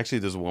more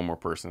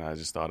person I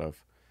just thought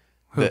of.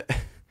 The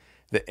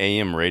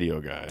AM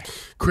radio guy.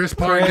 Chris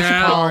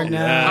Parnell.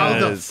 Yes. How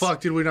the fuck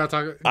did we not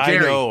talk? I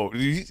Jerry. know.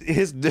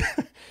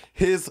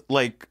 His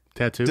like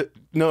tattoo.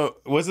 No,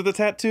 was it the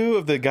tattoo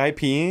of the guy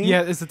peeing?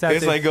 Yeah, it's the tattoo.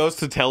 It's like goes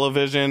to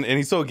television, and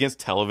he's so against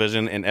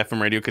television and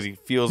FM radio because he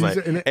feels like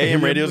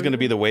AM radio is going to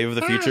be the wave of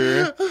the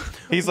future.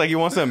 He's like, he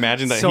wants to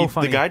imagine that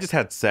the guy just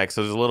had sex,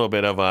 so there's a little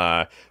bit of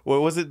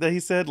what was it that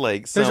he said?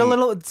 Like there's a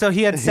little. So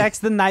he had sex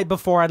the night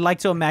before. I'd like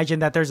to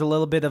imagine that there's a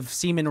little bit of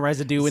semen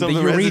residue in the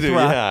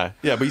urethra.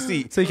 Yeah. But you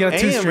see, so you got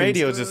AM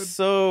radio is just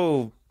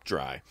so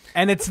dry,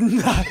 and it's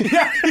not.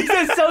 Yeah,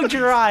 it's so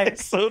dry.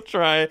 It's so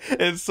dry.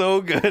 It's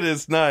so good.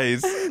 It's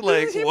nice.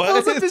 Like he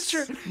what? Up his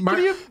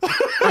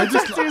I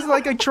just there's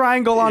like a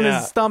triangle on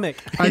his stomach.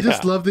 I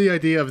just love the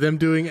idea of them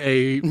doing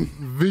a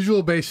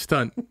visual based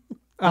stunt.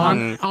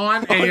 On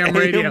AM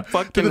radio.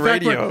 Fucking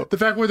radio. The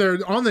fact where they're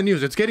on the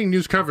news, it's getting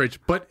news coverage,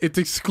 but it's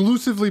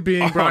exclusively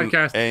being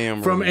broadcast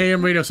from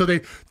AM radio. So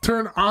they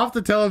turn off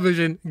the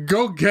television,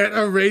 go get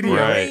a radio,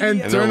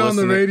 and turn on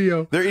the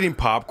radio. They're eating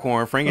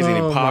popcorn. Frank is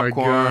eating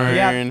popcorn.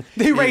 Yeah.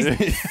 They raised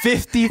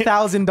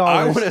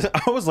 $50,000.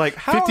 I was like,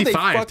 how 55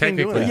 are they fucking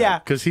doing that? Yeah.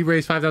 Because he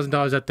raised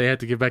 $5,000 that they had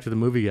to give back to the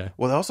movie guy.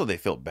 Well, also they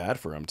felt bad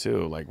for him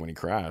too, like when he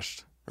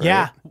crashed. Right?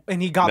 Yeah,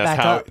 and he got back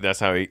up. That's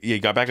how he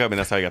got back up, and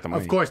that's how he got the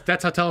money. Of course,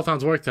 that's how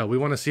telethons work, though. We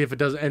want to see if it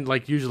does, and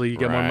like usually you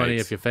get more money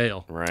if you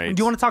fail. Right. Do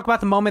you want to talk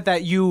about the moment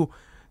that you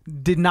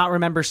did not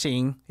remember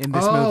seeing in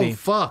this movie? Oh,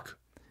 fuck.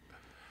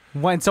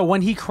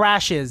 When he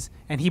crashes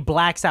and he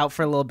blacks out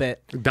for a little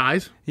bit.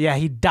 Dies? Yeah,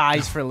 he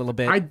dies for a little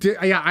bit.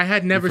 I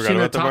had never seen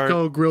a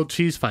taco grilled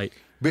cheese fight.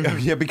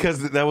 Yeah,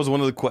 because that was one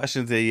of the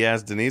questions that he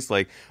asked Denise,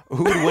 like,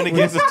 who would win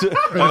against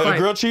a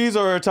grilled cheese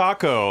or a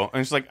taco?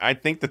 And she's like, I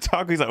think the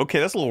taco. He's like, okay,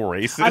 that's a little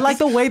racist. I like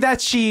the way that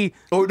she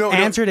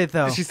answered it,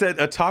 though. She said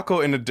a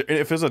taco, and if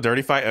it was a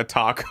dirty fight, a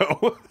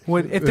taco.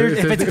 If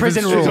it's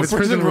prison rules.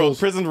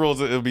 Prison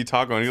rules, it'll be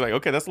taco. And he's like,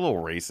 okay, that's a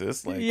little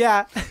racist. Like,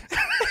 yeah.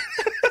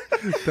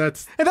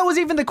 And that was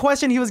even the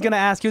question he was going to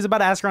ask. He was about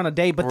to ask her on a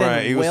date, but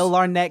then Will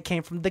Arnett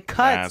came from the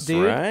cuts,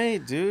 dude. That's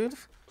right, dude.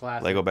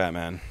 Classic. Lego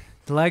Batman.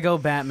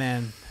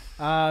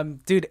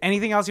 Dude,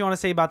 anything else you want to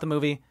say about the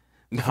movie?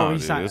 No,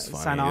 dude, it was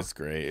funny. It's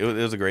great. It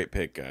was a great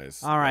pick,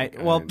 guys. All right.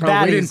 Like, well,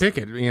 we didn't pick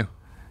it. Yeah.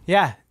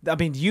 Yeah, I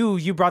mean,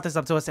 you brought this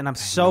up to us, and I'm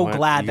so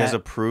glad you guys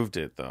approved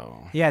it,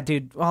 though. Yeah,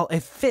 dude. Well,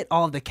 it fit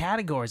all of the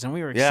categories, and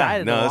we were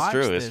excited to watch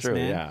this. It's true.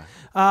 Man.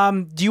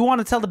 Yeah. Do you want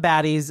to tell the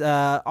baddies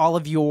all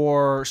of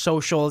your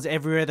socials,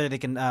 everywhere that they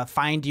can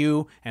find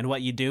you and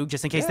what you do,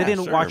 just in case they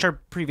didn't watch our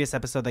previous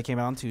episode that came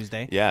out on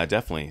Tuesday? Yeah,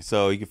 definitely.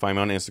 So you can find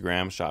me on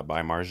Instagram, shot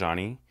by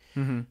Marjonni,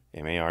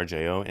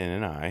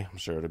 Marjonni. I'm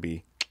sure it'll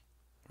be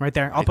right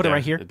there. I'll put it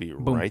right here. It'll be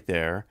right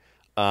there.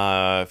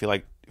 If you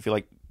like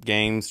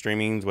games,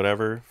 streamings,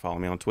 whatever, follow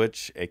me on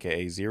Twitch,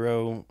 aka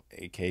Zero,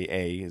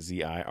 aka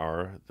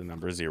ZIR, the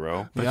number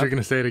 0. But you're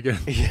gonna say it again.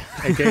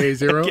 AKA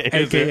 0,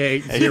 AKA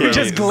 0. You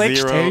just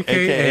glitched.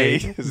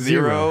 AKA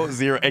 0,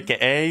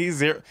 AKA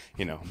 0.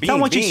 You know, tell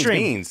what you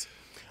stream. Beans.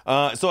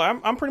 So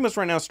I'm pretty much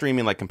right now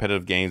streaming like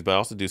competitive games, but I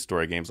also do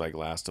story games like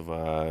Last of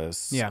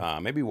Us,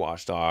 maybe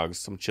Watch Dogs,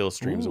 some chill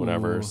streams,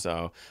 whatever.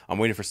 So I'm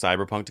waiting for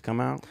Cyberpunk to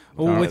come out.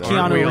 With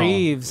Keanu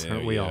Reeves.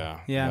 Aren't we all?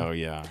 Yeah. Oh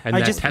yeah. And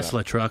that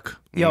Tesla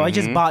truck. Yo, I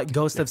just bought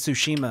Ghost of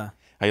Tsushima.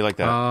 How you like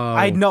that?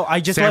 I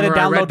just let it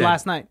download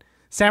last night.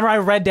 Samurai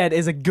Red Dead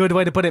is a good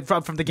way to put it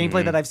from the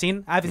gameplay that I've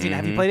seen. I haven't seen it.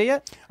 Have you played it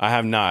yet? I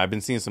have not. I've been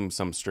seeing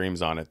some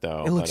streams on it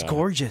though. It looks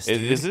gorgeous.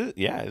 Is it?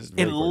 Yeah, it's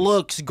it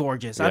looks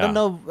gorgeous. Yeah. I don't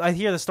know. I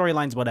hear the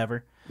storylines,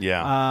 whatever.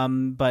 Yeah.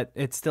 But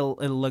it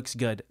looks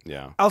good.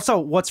 Yeah. Also,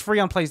 what's free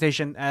on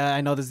PlayStation?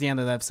 I know this is the end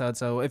of the episode,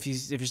 so if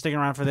you're sticking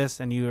around for this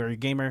and you are a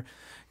gamer,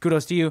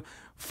 kudos to you.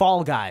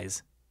 Fall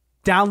Guys.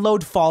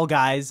 Download Fall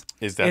Guys.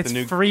 Is that it's the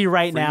new free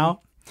right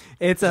now?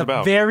 It's a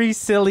very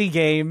silly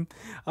game.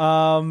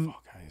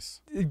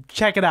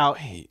 Check it out.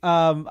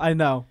 I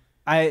know.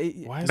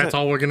 That's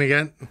all we're gonna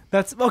get.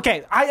 That's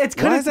okay. It's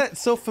why is that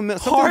so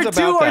familiar? Hard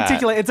to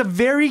articulate. It's a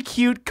very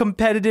cute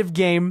competitive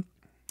game,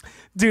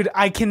 dude.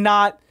 I can't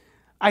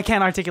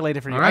articulate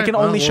it for you. Right, I can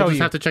only show you.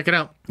 You Have to check it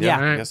out.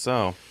 Yeah, I guess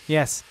so.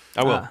 Yes,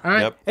 I will. All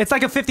right. Yep. It's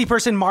like a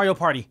 50-person Mario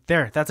Party.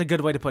 That's a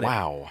good way to put it.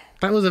 Wow.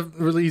 That was a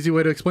really easy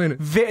way to explain it.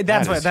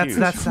 That's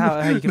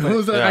how you can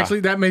put it. Actually,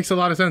 that makes a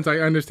lot of sense. I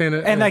understand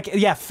it.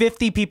 And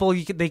 50 people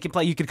they can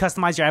play. You can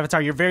customize your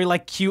avatar. You're very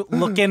like cute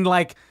looking.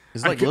 Like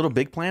is it like Little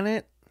Big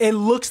Planet? It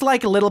looks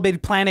like Little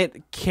Big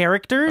Planet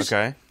characters.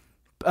 Okay.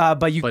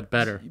 But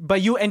better.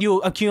 But you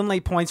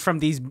accumulate points from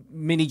these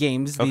mini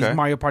games, these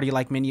Mario Party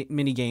like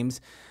mini games.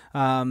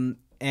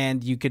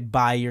 And you could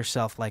buy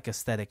yourself like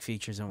aesthetic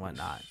features and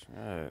whatnot.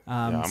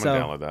 I'm gonna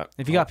download that.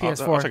 If you got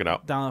PS4, I'll check it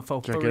out. Download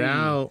for free. Check it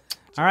out.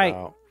 All right,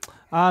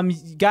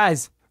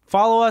 guys,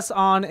 follow us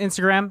on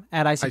Instagram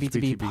at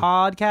ICBTB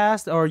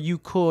Podcast, or you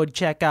could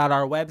check out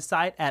our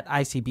website at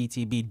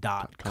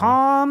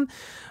ICBTB.com.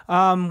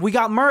 We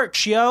got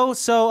merch, yo.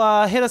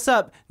 So hit us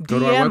up, Go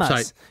to DM our website.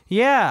 us.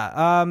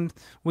 Yeah.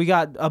 We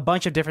got a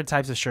bunch of different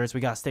types of shirts. We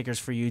got stickers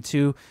for you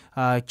too.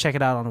 Check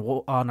it out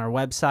on our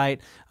website.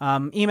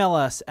 Email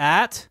us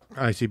at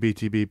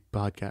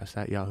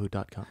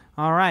ICBTBpodcast@yahoo.com.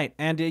 All right.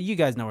 And you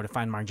guys know where to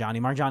find Marjonni.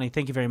 Marjonni,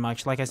 thank you very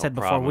much. Like I said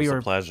before, we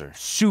were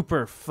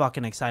super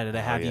fucking excited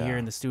to have you here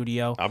in the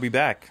studio. I'll be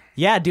back.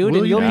 Yeah, dude,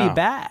 and you'll be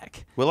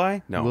back. Will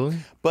I? No. Will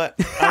but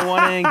I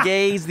want to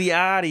engage the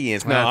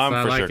audience. No,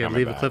 I'm for sure coming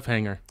Leave back. a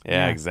cliffhanger.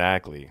 Yeah,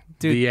 exactly.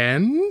 Dude. The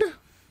end?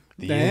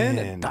 The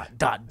end. ...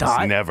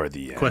 It's never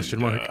the end. Question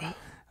mark.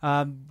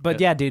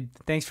 But yeah, dude,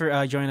 thanks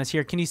for joining us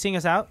here. Can you sing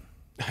us out?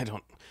 I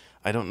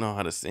don't know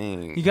how to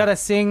sing. You gotta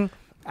sing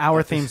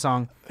our theme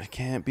song. It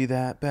can't be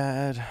that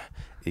bad.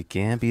 It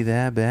can't be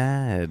that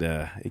bad.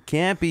 It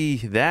can't be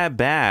that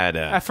bad.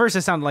 At first,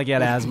 it sounded like you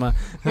had asthma.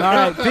 All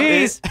right,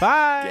 peace.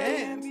 Bye.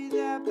 Can't be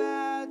that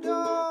bad,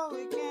 oh.